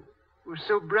you. You're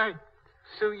so bright,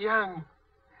 so young.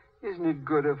 Isn't it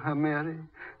good of her, Mary?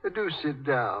 Do sit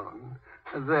down.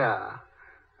 There,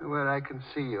 where I can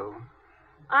see you.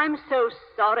 I'm so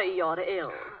sorry you're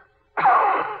ill.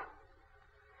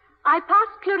 I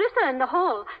passed Clarissa in the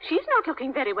hall. She's not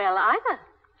looking very well either.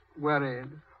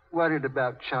 Worried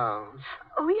about Charles.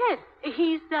 Oh, yes.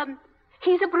 He's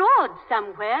abroad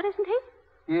somewhere, isn't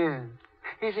he? Yes,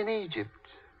 he's in Egypt.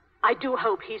 I do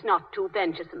hope he's not too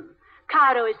venturesome.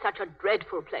 Cairo is such a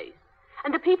dreadful place.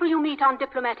 And the people you meet on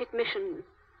diplomatic missions,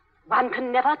 one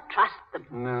can never trust them.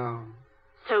 No.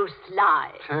 So sly.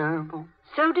 Terrible.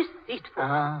 So deceitful.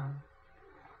 Ah.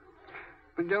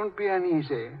 But don't be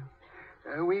uneasy.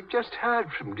 We've just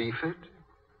heard from Deaford.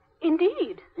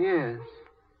 Indeed? Yes.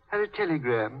 Had a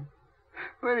telegram.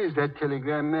 Where is that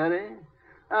telegram, Mary?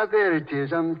 Ah, there it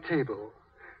is, on the table.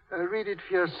 Read it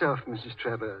for yourself, Mrs.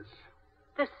 Travers.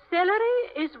 The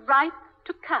celery is ripe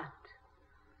to cut.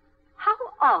 How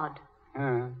odd.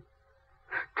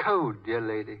 Code, dear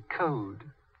lady, code.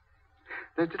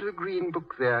 That little green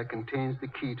book there contains the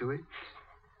key to it.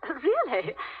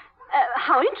 Really?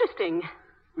 How interesting.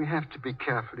 We have to be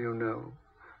careful, you know.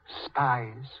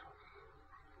 Spies.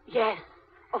 Yes,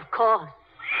 of course.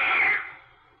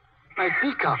 My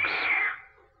peacocks.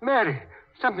 Mary,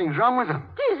 something's wrong with them.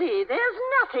 Dizzy, there's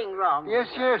nothing wrong. Yes.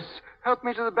 Help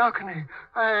me to the balcony.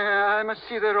 I must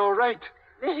see they're all right.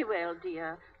 Very well,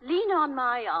 dear. Lean on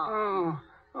my arm.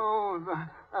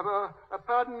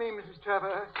 Pardon me, Mrs.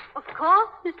 Travers. Of course,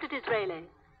 Mr. Disraeli.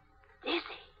 Dizzy,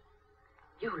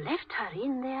 you left her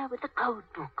in there with the code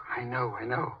book. I know.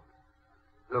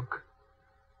 Look,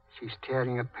 she's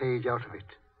tearing a page out of it.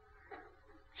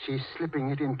 She's slipping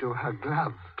it into her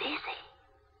glove. Dizzy.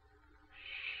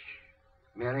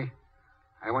 Shh. Mary,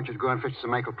 I want you to go and fetch Sir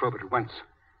Michael Probert at once.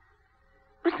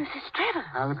 But Mrs. Travers.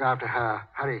 I'll look after her.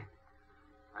 Hurry.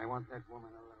 I want that woman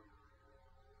alone.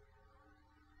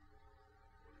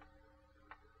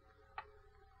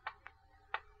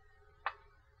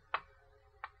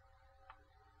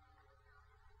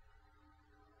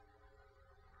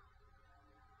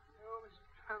 No, Mrs.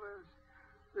 Travers.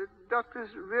 The doctors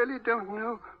really don't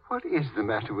know what is the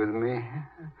matter with me.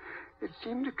 It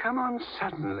seemed to come on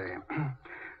suddenly.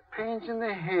 Pains in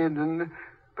the head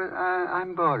But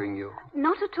I'm boring you.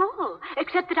 Not at all,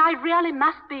 except that I really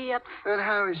must be... But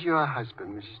how is your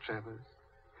husband, Mrs. Travers?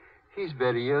 He's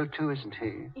very ill, too, isn't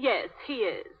he? Yes, he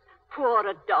is. Poor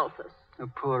Adolphus. Oh,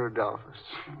 poor Adolphus.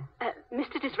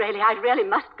 Mr. Disraeli, I really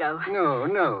must go.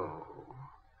 No.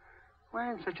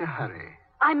 Why in such a hurry?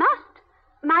 I must.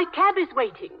 My cab is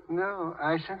waiting. No,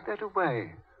 I sent that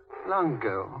away long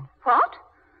ago. What?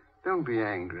 Don't be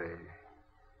angry.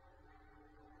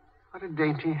 What a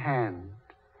dainty hand.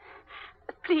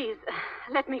 Please,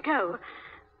 let me go.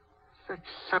 Such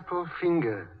supple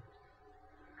fingers.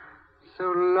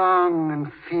 So long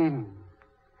and thin.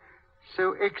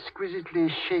 So exquisitely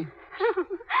shaped.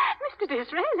 Mr.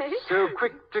 Disraeli. So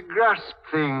quick to grasp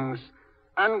things.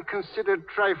 Unconsidered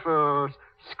trifles.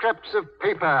 scraps of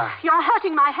paper. You're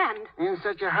hurting my hand. In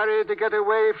such a hurry to get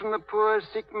away from the poor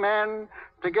sick man,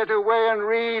 to get away and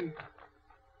read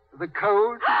the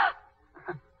code.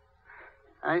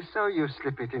 I saw you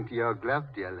slip it into your glove,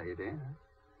 dear lady.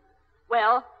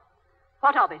 Well,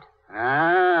 what of it?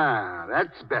 Ah,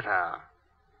 that's better.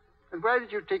 And why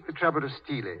did you take the trouble to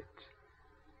steal it?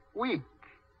 Weak,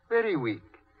 very weak.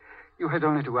 You had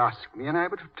only to ask me, and I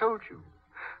would have told you.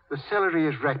 The celery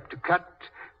is ripe to cut,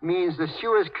 means the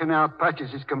Suez Canal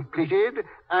purchase is completed,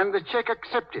 and the check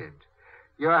accepted.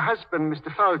 Your husband,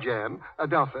 Mr. Foljam,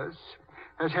 Adolphus,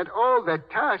 has had all that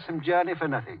tiresome journey for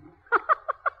nothing.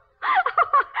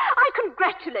 I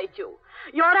congratulate you.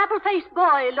 Your apple-faced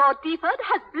boy, Lord Deaford,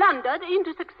 has blundered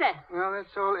into success. Well,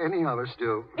 that's all any of us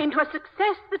do. Into a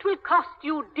success that will cost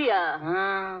you dear.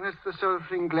 Ah, that's the sort of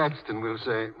thing Gladstone will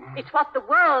say. It's what the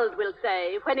world will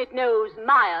say when it knows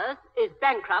Myers is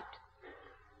bankrupt.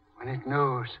 When it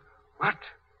knows what?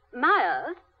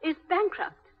 Myers is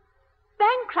bankrupt.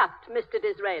 Bankrupt, Mr.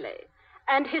 Disraeli.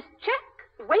 And his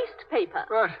check, waste paper.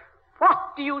 What?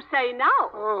 What do you say now?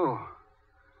 Oh.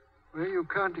 Well, you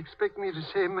can't expect me to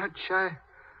say much.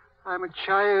 I'm a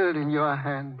child in your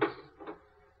hands.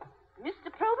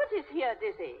 Mr. Probert is here,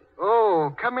 Dizzy.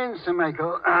 Oh, come in, Sir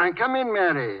Michael. Come in,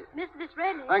 Mary. Mr.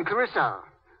 Disraeli. And Clarissa.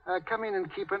 Come in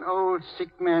and keep an old sick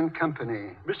man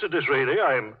company. Mr. Disraeli,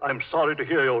 I'm sorry to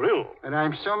hear you're ill. And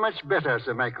I'm so much better,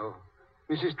 Sir Michael.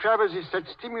 Mrs. Travers is such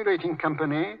stimulating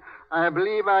company, I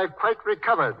believe I've quite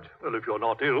recovered. Well, if you're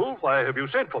not ill, why have you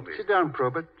sent for me? Sit down,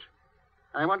 Probert.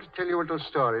 I want to tell you a little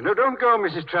story. No, don't go,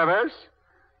 Mrs. Travers.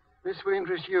 This will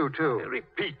interest you, too.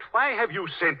 Repeat, why have you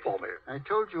sent for me? I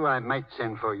told you I might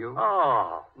send for you.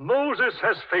 Ah, Moses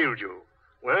has failed you.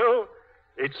 Well,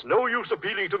 it's no use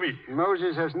appealing to me.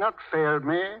 Moses has not failed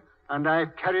me, and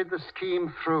I've carried the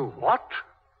scheme through. What?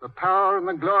 The power and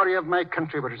the glory of my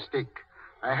country were at stake.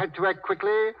 I had to act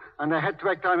quickly, and I had to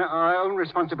act on our own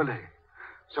responsibility.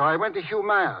 So I went to Hugh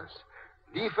Myers.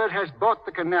 Deaford has bought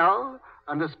the canal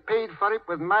and has paid for it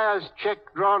with Myers' check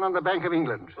drawn on the Bank of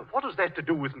England. What has that to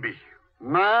do with me?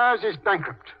 Myers is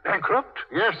bankrupt. Bankrupt?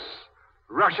 Yes.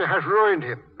 Russia has ruined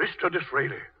him. Mr.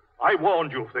 Disraeli, I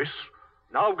warned you of this.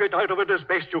 Now get out of it as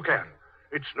best you can.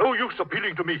 It's no use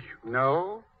appealing to me.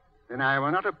 No? Then I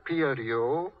will not appeal to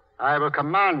you. I will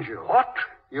command you. What?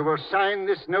 You will sign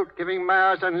this note giving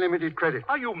Myers unlimited credit.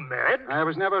 Are you mad? I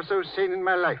was never so sane in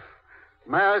my life.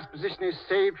 Myers' position is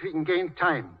saved if he can gain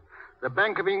time. The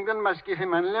Bank of England must give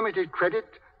him unlimited credit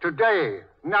today,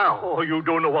 now. Oh, you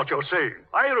don't know what you're saying.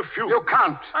 I refuse. You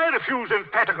can't. I refuse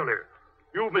emphatically.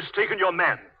 You've mistaken your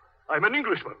man. I'm an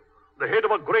Englishman, the head of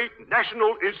a great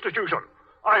national institution.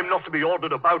 I'm not to be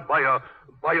ordered about by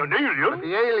an alien. But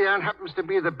the alien happens to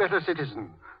be the better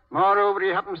citizen. Moreover, he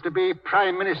happens to be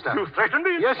Prime Minister. You threaten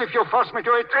me? Yes, if you force me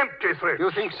to it. Empty threats. You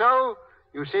think so?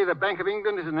 You say the Bank of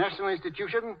England is a national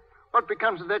institution? What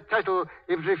becomes of that title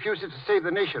if it refuses to save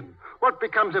the nation? What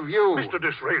becomes of you? Mr.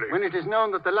 Disraeli. When it is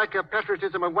known that the lack of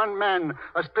patriotism of one man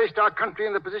has placed our country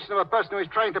in the position of a person who is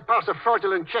trying to pass a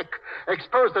fraudulent check,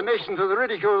 exposed the nation to the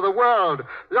ridicule of the world,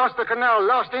 lost the canal,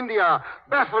 lost India,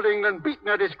 baffled England, beaten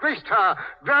her, disgraced her,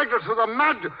 dragged her through the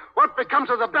mud, what becomes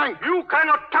of the bank? You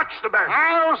cannot touch the bank.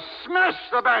 I'll smash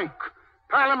the bank.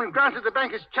 Parliament granted the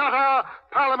bank its charter.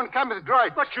 Parliament can withdraw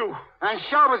it. But you... And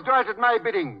shall withdraw it at my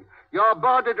bidding. Your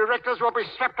board of directors will be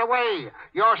swept away.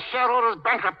 Your shareholders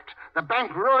bankrupt. The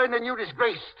bank ruined and you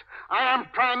disgraced. I am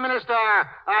Prime Minister.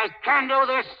 I can do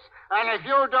this. And if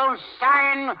you don't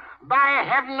sign, by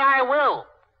heaven I will.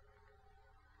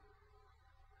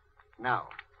 Now.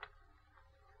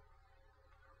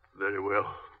 Very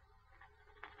well.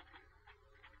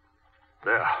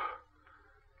 There.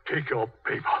 Take your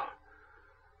paper.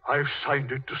 I've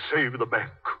signed it to save the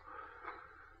bank.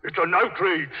 It's an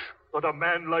outrage that a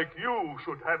man like you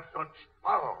should have such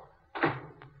power.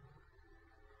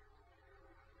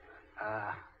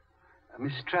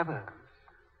 Miss Travers,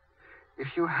 if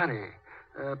you hurry,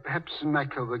 perhaps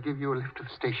Michael will give you a lift to the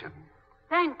station.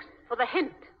 Thanks for the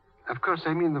hint. Of course,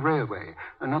 I mean the railway,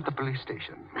 and not the police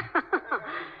station.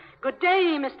 Good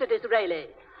day, Mr. Disraeli.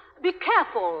 Be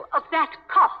careful of that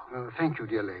cough. Thank you,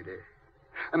 dear lady.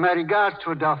 My regards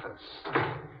to Adolphus.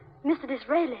 Mr.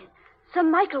 Disraeli, Sir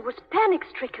Michael was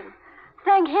panic-stricken.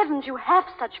 Thank heavens you have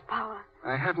such power.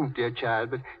 I haven't, dear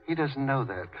child, but he doesn't know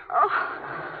that.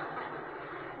 Oh.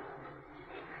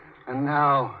 And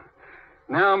now,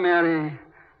 Mary,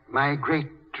 my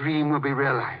great dream will be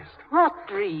realized. What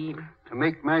dream? To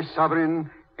make my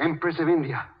sovereign Empress of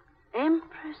India.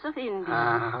 Empress of India?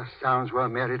 Ah, sounds well,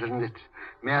 Mary, doesn't it?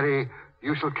 Mary,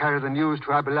 you shall carry the news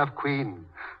to our beloved Queen,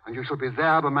 and you shall be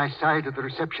there by my side at the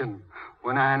reception,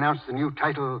 when I announce the new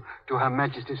title to Her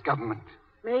Majesty's government.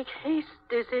 Make haste,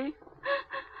 Dizzy.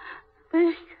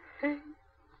 Make haste.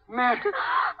 Mary!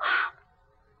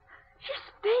 She's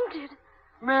fainted.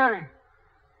 Mary!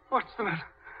 What's the matter?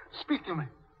 Speak to me.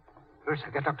 First, I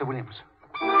get Dr. Williams.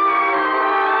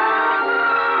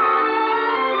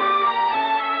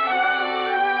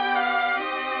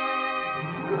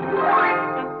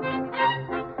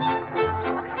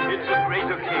 It's a great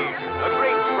occasion, a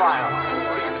great triumph.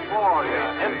 Victoria,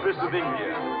 Empress of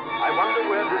India. I wonder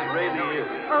where Disraeli is.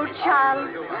 Oh,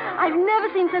 Charles, I've never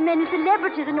seen so many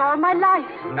celebrities in all my life.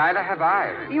 Neither have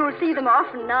I. You'll see them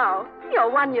often now.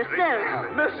 You're one yourself.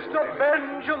 Mr.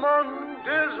 Benjamin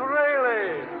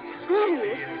Disraeli.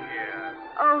 Serious?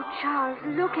 Oh, Charles,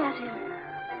 look at him.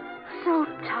 So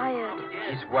tired.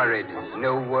 He's worried.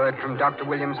 No word from Dr.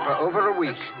 Williams for over a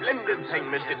week. Splendid thing,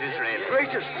 Mr. Disraeli.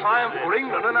 Greatest triumph for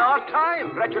England in our time.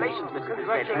 Congratulations, Mr.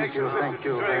 Disraeli. Thank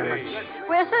you very much.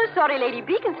 We're so sorry Lady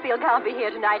Beaconsfield can't be here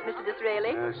tonight, Mr.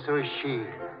 Disraeli. So is she.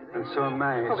 And so am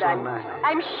I. Oh, So am I.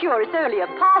 I'm sure it's only a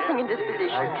passing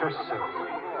indisposition. I trust so.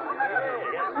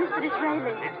 Mr.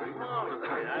 Disraeli,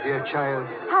 Dear child,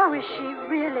 how is she,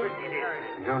 really?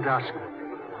 don't ask me.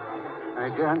 I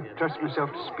daren't trust myself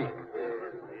to speak.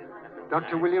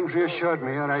 Dr. Williams reassured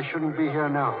me, or I shouldn't be here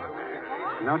now.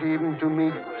 Not even to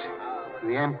meet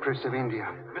the Empress of India.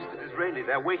 Mr. Disraeli,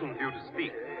 they're waiting for you to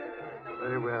speak.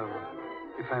 Very well,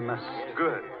 if I must.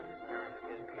 Good.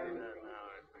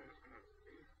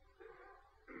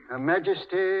 Her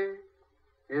Majesty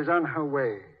is on her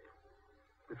way.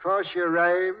 Before she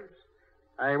arrives,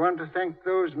 I want to thank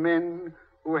those men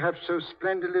who have so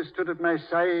splendidly stood at my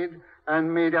side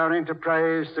and made our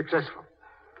enterprise successful.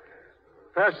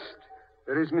 First,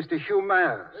 there is Mr. Hugh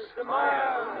Myers. Mr.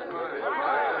 Myers.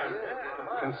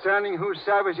 Concerning whose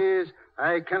services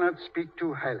I cannot speak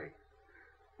too highly.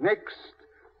 Next,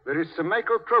 there is Sir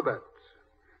Michael Probert.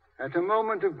 At a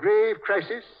moment of grave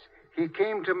crisis, he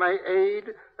came to my aid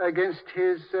against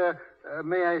his,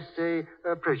 may I say,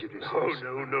 prejudices.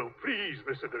 Oh, no. Please,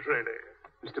 Mr. Disraeli.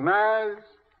 Mr. Myers,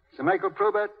 Sir Michael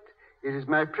Probert, it is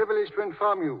my privilege to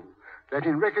inform you that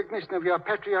in recognition of your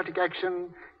patriotic action,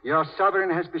 your sovereign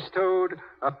has bestowed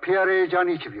a peerage on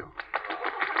each of you.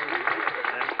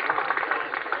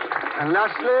 And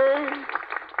lastly,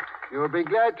 you will be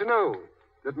glad to know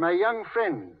that my young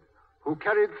friend, who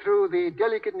carried through the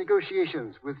delicate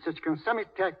negotiations with such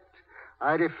consummate tact,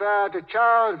 I refer to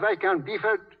Charles Viscount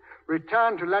Beeford,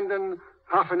 returned to London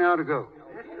half an hour ago.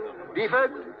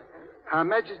 Beeford, Her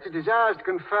Majesty desires to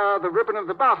confer the ribbon of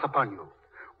the Bath upon you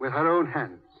with her own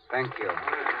hands. Thank you.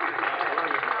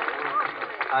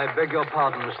 I beg your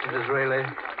pardon, Mr. Disraeli.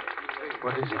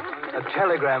 What is it? A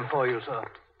telegram for you, sir.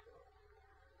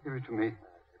 Give it to me.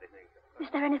 Is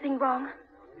there anything wrong?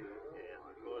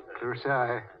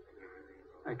 Clarissa,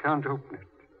 I can't open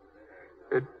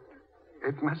it.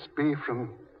 It must be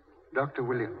from Dr.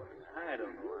 Williams.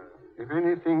 If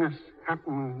anything has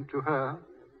happened to her...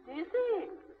 Dizzy.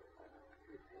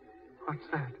 What's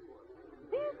that?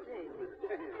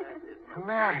 Dizzy.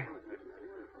 Mary.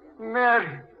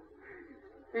 Mary.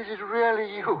 Is it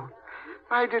really you?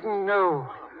 I didn't know.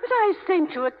 But I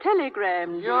sent you a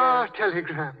telegram, dear. Your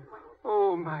telegram.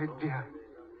 Oh, my dear.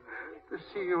 To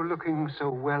see you looking so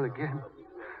well again.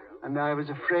 And I was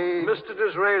afraid... Mr.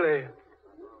 Disraeli,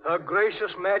 Her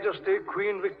Gracious Majesty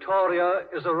Queen Victoria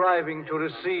is arriving to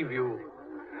receive you.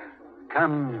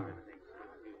 Come,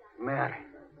 Mary.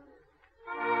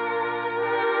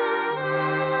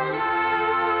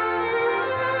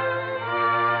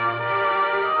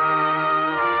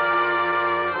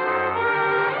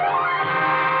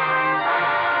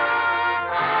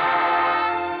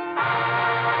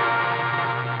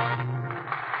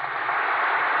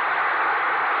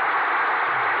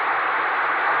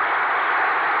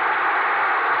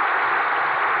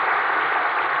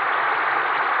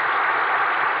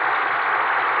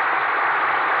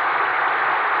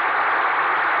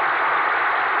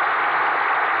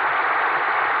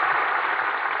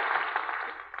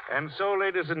 And so,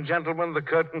 ladies and gentlemen, the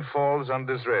curtain falls on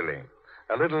Disraeli.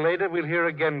 A little later, we'll hear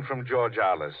again from George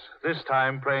Arliss, this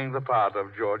time playing the part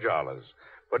of George Arliss.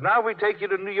 But now we take you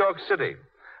to New York City.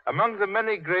 Among the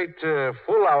many great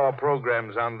full-hour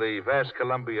programs on the vast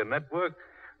Columbia network,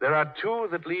 there are two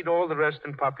that lead all the rest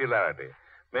in popularity.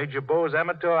 Major Bowes'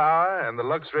 Amateur Hour and the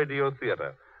Lux Radio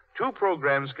Theater. Two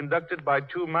programs conducted by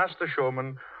two master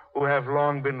showmen who have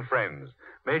long been friends,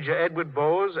 Major Edward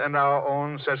Bowes and our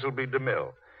own Cecil B.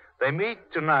 DeMille. They meet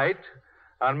tonight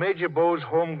on Major Bowes'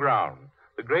 home ground,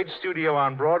 the great studio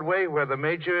on Broadway where the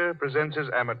Major presents his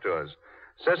amateurs.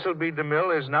 Cecil B.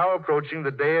 DeMille is now approaching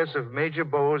the dais of Major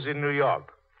Bowes in New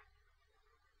York.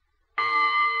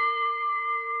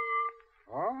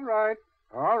 right.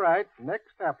 All right.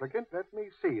 Next applicant. Let me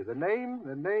see. The name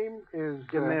is...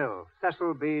 DeMille.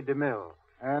 Cecil B. DeMille.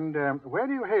 And where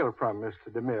do you hail from,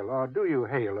 Mr. DeMille? Or do you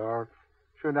hail, or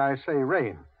should I say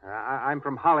reign? I'm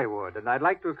from Hollywood, and I'd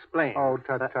like to explain. Oh,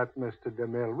 tut, Mr.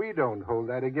 DeMille. We don't hold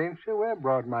that against you. We're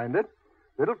broad-minded.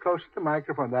 Little closer to the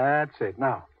microphone. That's it.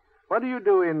 Now, what do you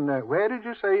do in... where did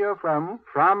you say you're from?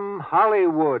 From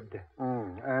Hollywood.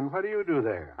 And what do you do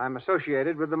there? I'm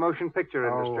associated with the motion picture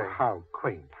industry. Oh, how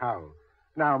quaint. How...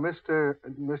 Now, Mr.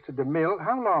 DeMille,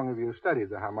 how long have you studied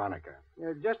the harmonica?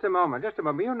 Just a moment.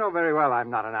 You know very well I'm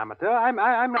not an amateur. I'm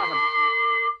not a...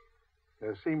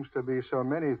 There seems to be so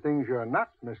many things you're not,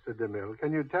 Mr. DeMille.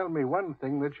 Can you tell me one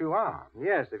thing that you are?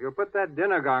 Yes, if you'll put that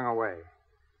dinner gong away.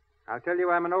 I'll tell you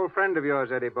I'm an old friend of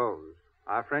yours, Eddie Bowes.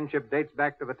 Our friendship dates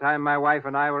back to the time my wife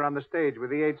and I were on the stage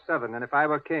with the H7 and If I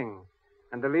Were King.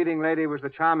 And the leading lady was the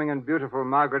charming and beautiful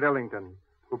Margaret Ellington,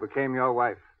 who became your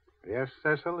wife. Yes,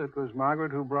 Cecil, it was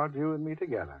Margaret who brought you and me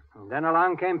together. And then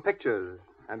along came pictures.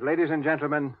 And ladies and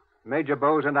gentlemen, Major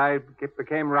Bowes and I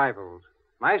became rivals.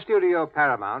 My studio,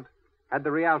 Paramount, had the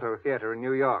Rialto Theater in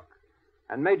New York.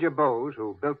 And Major Bowes,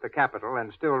 who built the Capitol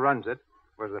and still runs it,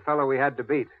 was the fellow we had to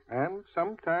beat. And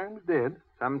sometimes did.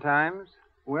 Sometimes?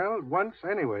 Well, once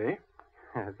anyway.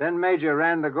 Then Major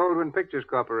ran the Goldwyn Pictures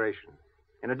Corporation,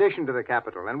 in addition to the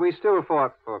Capitol, and we still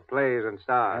fought for plays and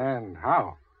stars. And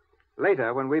how?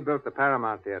 Later, when we built the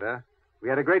Paramount Theater, we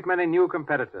had a great many new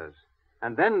competitors.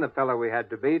 And then the fellow we had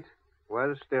to beat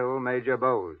was still Major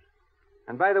Bowes.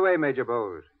 And by the way, Major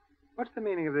Bowes, what's the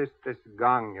meaning of this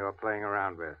gong you're playing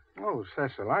around with? Oh,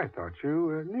 Cecil, I thought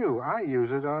you knew. I use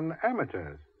it on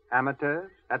amateurs. Amateurs?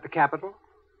 At the Capitol?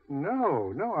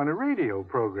 No, on a radio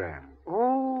program.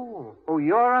 Oh,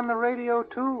 you're on the radio,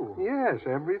 too? Yes,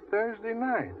 every Thursday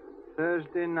night.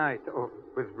 Thursday night? Oh,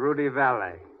 with Rudy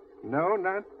Valet. No,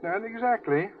 not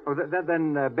exactly. Oh,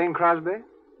 then Bing Crosby?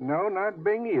 No, not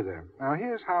Bing either. Now,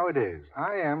 here's how it is.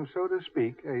 I am, so to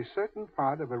speak, a certain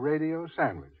part of a radio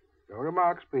sandwich. Your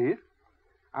remarks, please.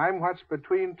 I'm what's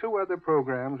between two other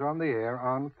programs on the air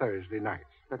on Thursday nights.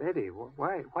 But, Eddie,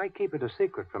 why keep it a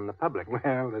secret from the public?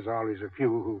 Well, there's always a few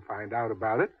who find out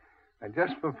about it. And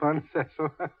just for fun,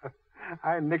 Cecil,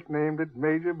 I nicknamed it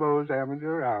Major Bowes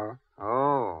Amateur Hour.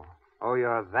 Oh,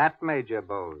 you're that Major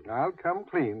Bowes. I'll come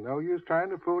clean. No use trying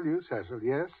to fool you, Cecil.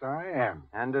 Yes, I am.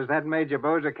 And does that Major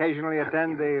Bowes occasionally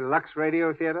attend the Lux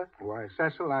Radio Theater? Why,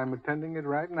 Cecil, I'm attending it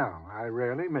right now. I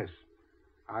rarely miss.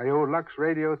 I owe Lux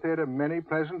Radio Theater many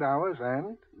pleasant hours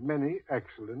and many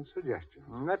excellent suggestions.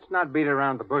 Let's not beat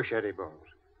around the bush, Eddie Bowes.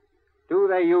 Do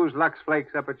they use Lux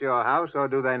Flakes up at your house, or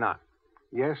do they not?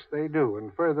 Yes, they do.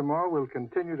 And furthermore, will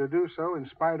continue to do so in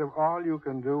spite of all you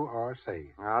can do or say.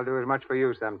 I'll do as much for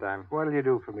you sometime. What'll you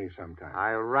do for me sometime?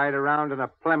 I'll ride around in a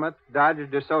Plymouth, Dodge,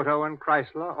 DeSoto, and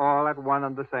Chrysler all at one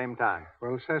and the same time.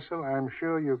 Well, Cecil, I'm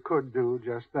sure you could do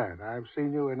just that. I've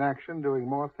seen you in action doing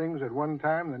more things at one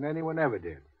time than anyone ever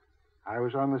did. I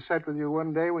was on the set with you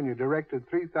one day when you directed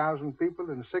 3,000 people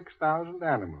and 6,000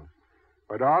 animals.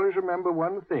 But always remember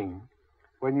one thing.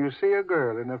 When you see a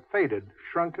girl in a faded,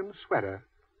 shrunken sweater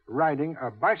riding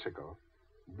a bicycle,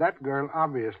 that girl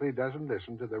obviously doesn't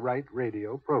listen to the right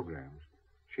radio programs.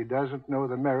 She doesn't know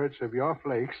the merits of your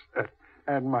flakes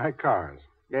and my cars.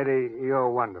 Eddie,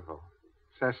 you're wonderful.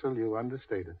 Cecil, you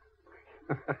understated.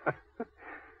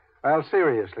 Well,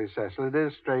 seriously, Cecil, it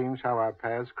is strange how our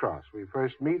paths cross. We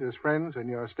first meet as friends in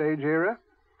your stage era,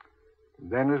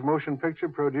 then as motion picture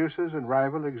producers and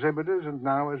rival exhibitors, and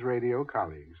now as radio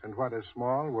colleagues. And what a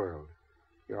small world.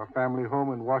 Your family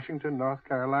home in Washington, North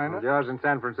Carolina. And yours in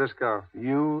San Francisco.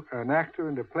 You, an actor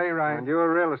and a playwright. And you a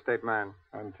real estate man.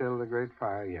 Until the Great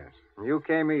Fire, yes. And you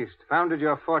came east, founded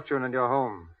your fortune and your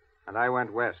home. And I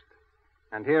went west.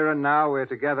 And here and now we're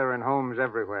together in homes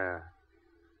everywhere.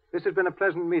 This has been a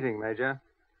pleasant meeting, Major.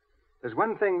 There's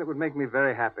one thing that would make me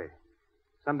very happy.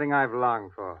 Something I've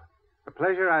longed for. A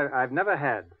pleasure I've never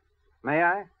had. May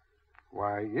I?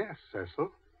 Why, yes,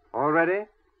 Cecil. All ready?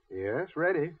 Yes,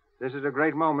 ready. This is a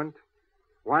great moment.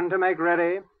 1 to make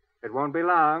ready. It won't be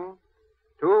long.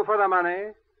 2 for the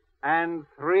money. And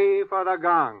 3 for the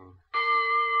gong.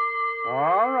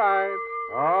 All right.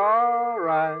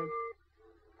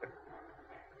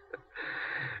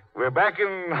 We're back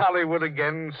in Hollywood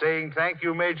again, saying thank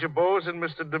you, Major Bowes and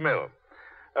Mr. DeMille.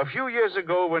 A few years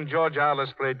ago, when George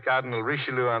Arliss played Cardinal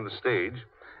Richelieu on the stage,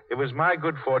 it was my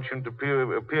good fortune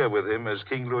to appear with him as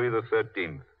King Louis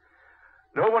XIII.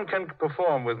 No one can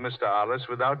perform with Mr. Arliss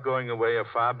without going away a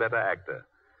far better actor.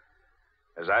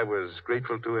 As I was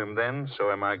grateful to him then,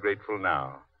 so am I grateful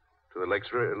now to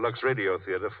the Lux Radio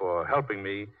Theater for helping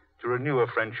me to renew a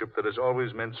friendship that has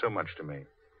always meant so much to me.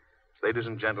 Ladies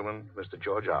and gentlemen, Mr.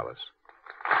 George Arliss.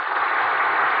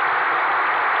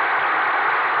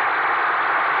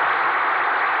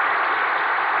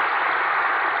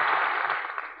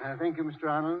 Thank you, Mr.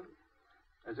 Arnold.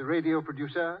 As a radio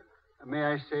producer, may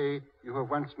I say you have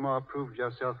once more proved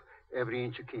yourself every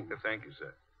inch a king. Thank you,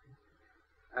 sir.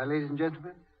 Ladies and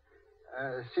gentlemen,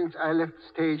 since I left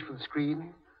the stage for the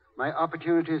screen, my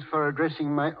opportunities for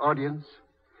addressing my audience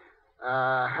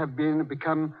have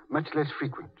become much less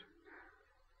frequent.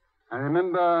 I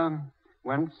remember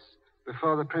once,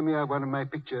 before the premiere of one of my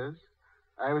pictures,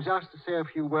 I was asked to say a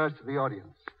few words to the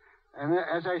audience. And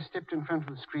as I stepped in front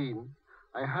of the screen,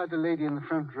 I heard a lady in the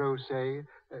front row say,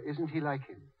 "Isn't he like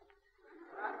him?"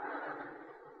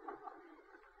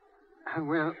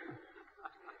 Well,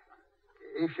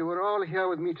 if you were all here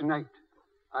with me tonight,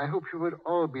 I hope you would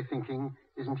all be thinking,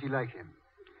 "Isn't he like him?"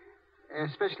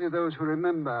 Especially those who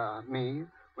remember me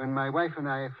when my wife and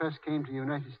I first came to the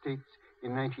United States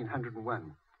in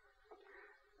 1901.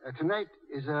 Tonight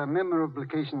is a memorable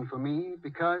occasion for me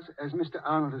because, as Mr.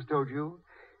 Arnold has told you,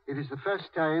 it is the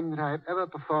first time that I have ever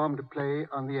performed a play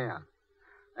on the air.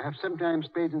 I have sometimes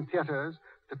played in theaters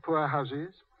to poor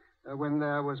houses when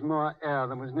there was more air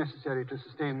than was necessary to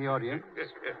sustain the audience.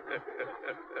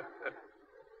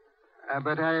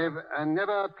 But I have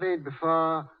never played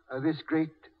before this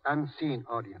great unseen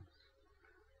audience.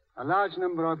 A large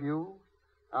number of you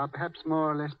are perhaps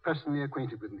more or less personally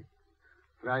acquainted with me,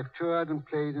 for I've toured and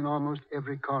played in almost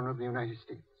every corner of the United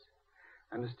States.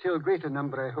 And a still greater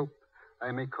number, I hope,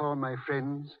 I may call my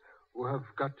friends who have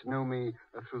got to know me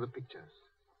through the pictures.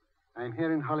 I'm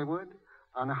here in Hollywood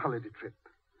on a holiday trip,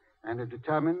 and have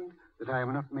determined that I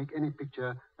will not make any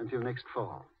picture until next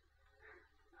fall.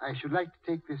 I should like to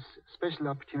take this special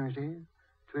opportunity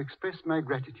to express my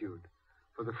gratitude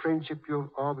for the friendship you have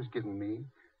always given me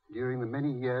during the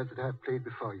many years that I have played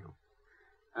before you.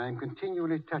 I am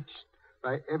continually touched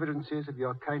by evidences of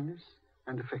your kindness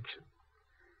and affection.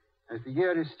 As the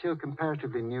year is still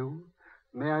comparatively new,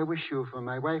 may I wish you, for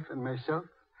my wife and myself,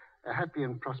 a happy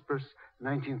and prosperous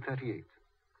 1938.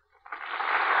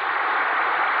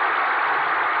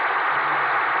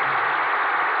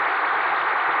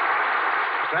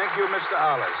 Thank you, Mr.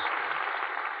 Arliss.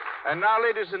 And now,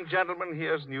 ladies and gentlemen,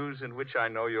 here's news in which I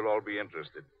know you'll all be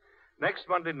interested. Next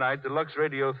Monday night, the Lux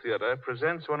Radio Theater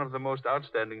presents one of the most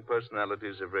outstanding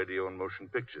personalities of radio and motion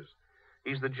pictures.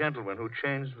 He's the gentleman who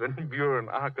changed Van Buren,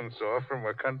 Arkansas, from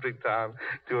a country town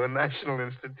to a national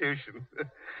institution,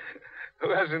 who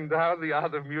has endowed the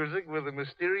art of music with a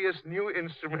mysterious new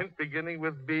instrument beginning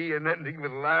with B and ending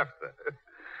with laughter.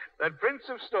 That prince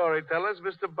of storytellers,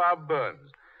 Mr. Bob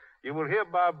Burns. You will hear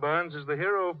Bob Burns as the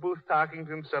hero of Booth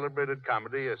Tarkington's celebrated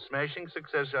comedy, a smashing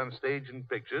success on stage and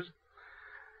pictures.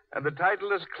 And the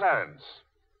title is Clarence.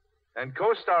 And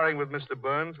co-starring with Mr.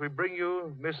 Burns, we bring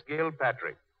you Miss Gail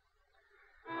Patrick.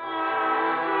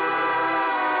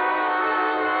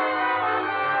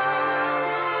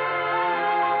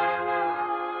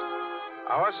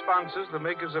 Our sponsors, the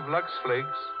makers of Lux Flakes,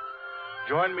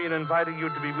 join me in inviting you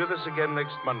to be with us again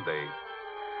next Monday,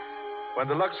 when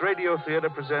the Lux Radio Theater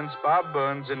presents Bob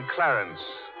Burns in Clarence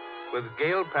with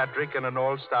Gail Patrick and an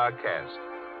all-star cast.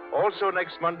 Also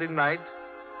next Monday night,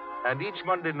 and each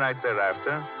Monday night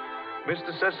thereafter,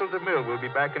 Mr. Cecil DeMille will be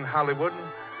back in Hollywood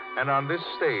and on this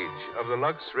stage of the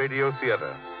Lux Radio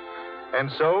Theater.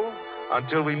 And so,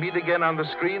 until we meet again on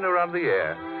the screen or on the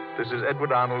air, this is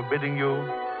Edward Arnold bidding you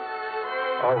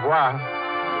au revoir.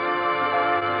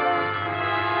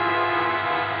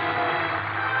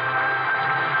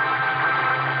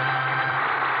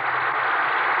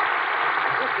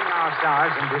 Our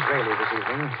stars in Disraeli this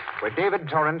evening were David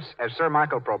Torrance as Sir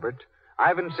Michael Probert,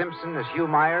 Ivan Simpson as Hugh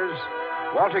Myers,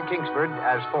 Walter Kingsford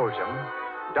as Folsom,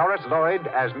 Doris Lloyd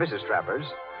as Mrs. Travers,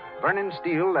 Vernon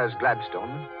Steele as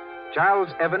Gladstone, Charles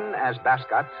Evan as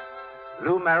Bascott,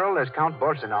 Lou Merrill as Count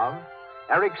Borsenov,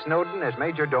 Eric Snowden as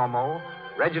Major Domo,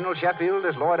 Reginald Sheffield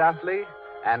as Lord Athley,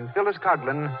 and Phyllis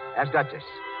Coughlin as Duchess.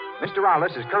 Mr.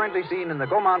 Arliss is currently seen in the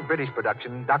Gaumont British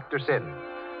production, Dr. Sin.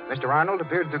 Mr. Arnold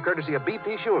appeared through courtesy of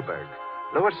B.P. Schulberg.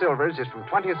 Louis Silvers is from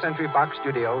 20th Century Fox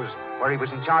Studios, where he was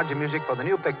in charge of music for the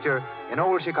new picture in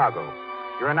Old Chicago.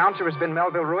 Your announcer has been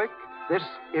Melville Ruick. This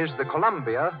is the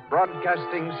Columbia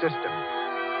Broadcasting System.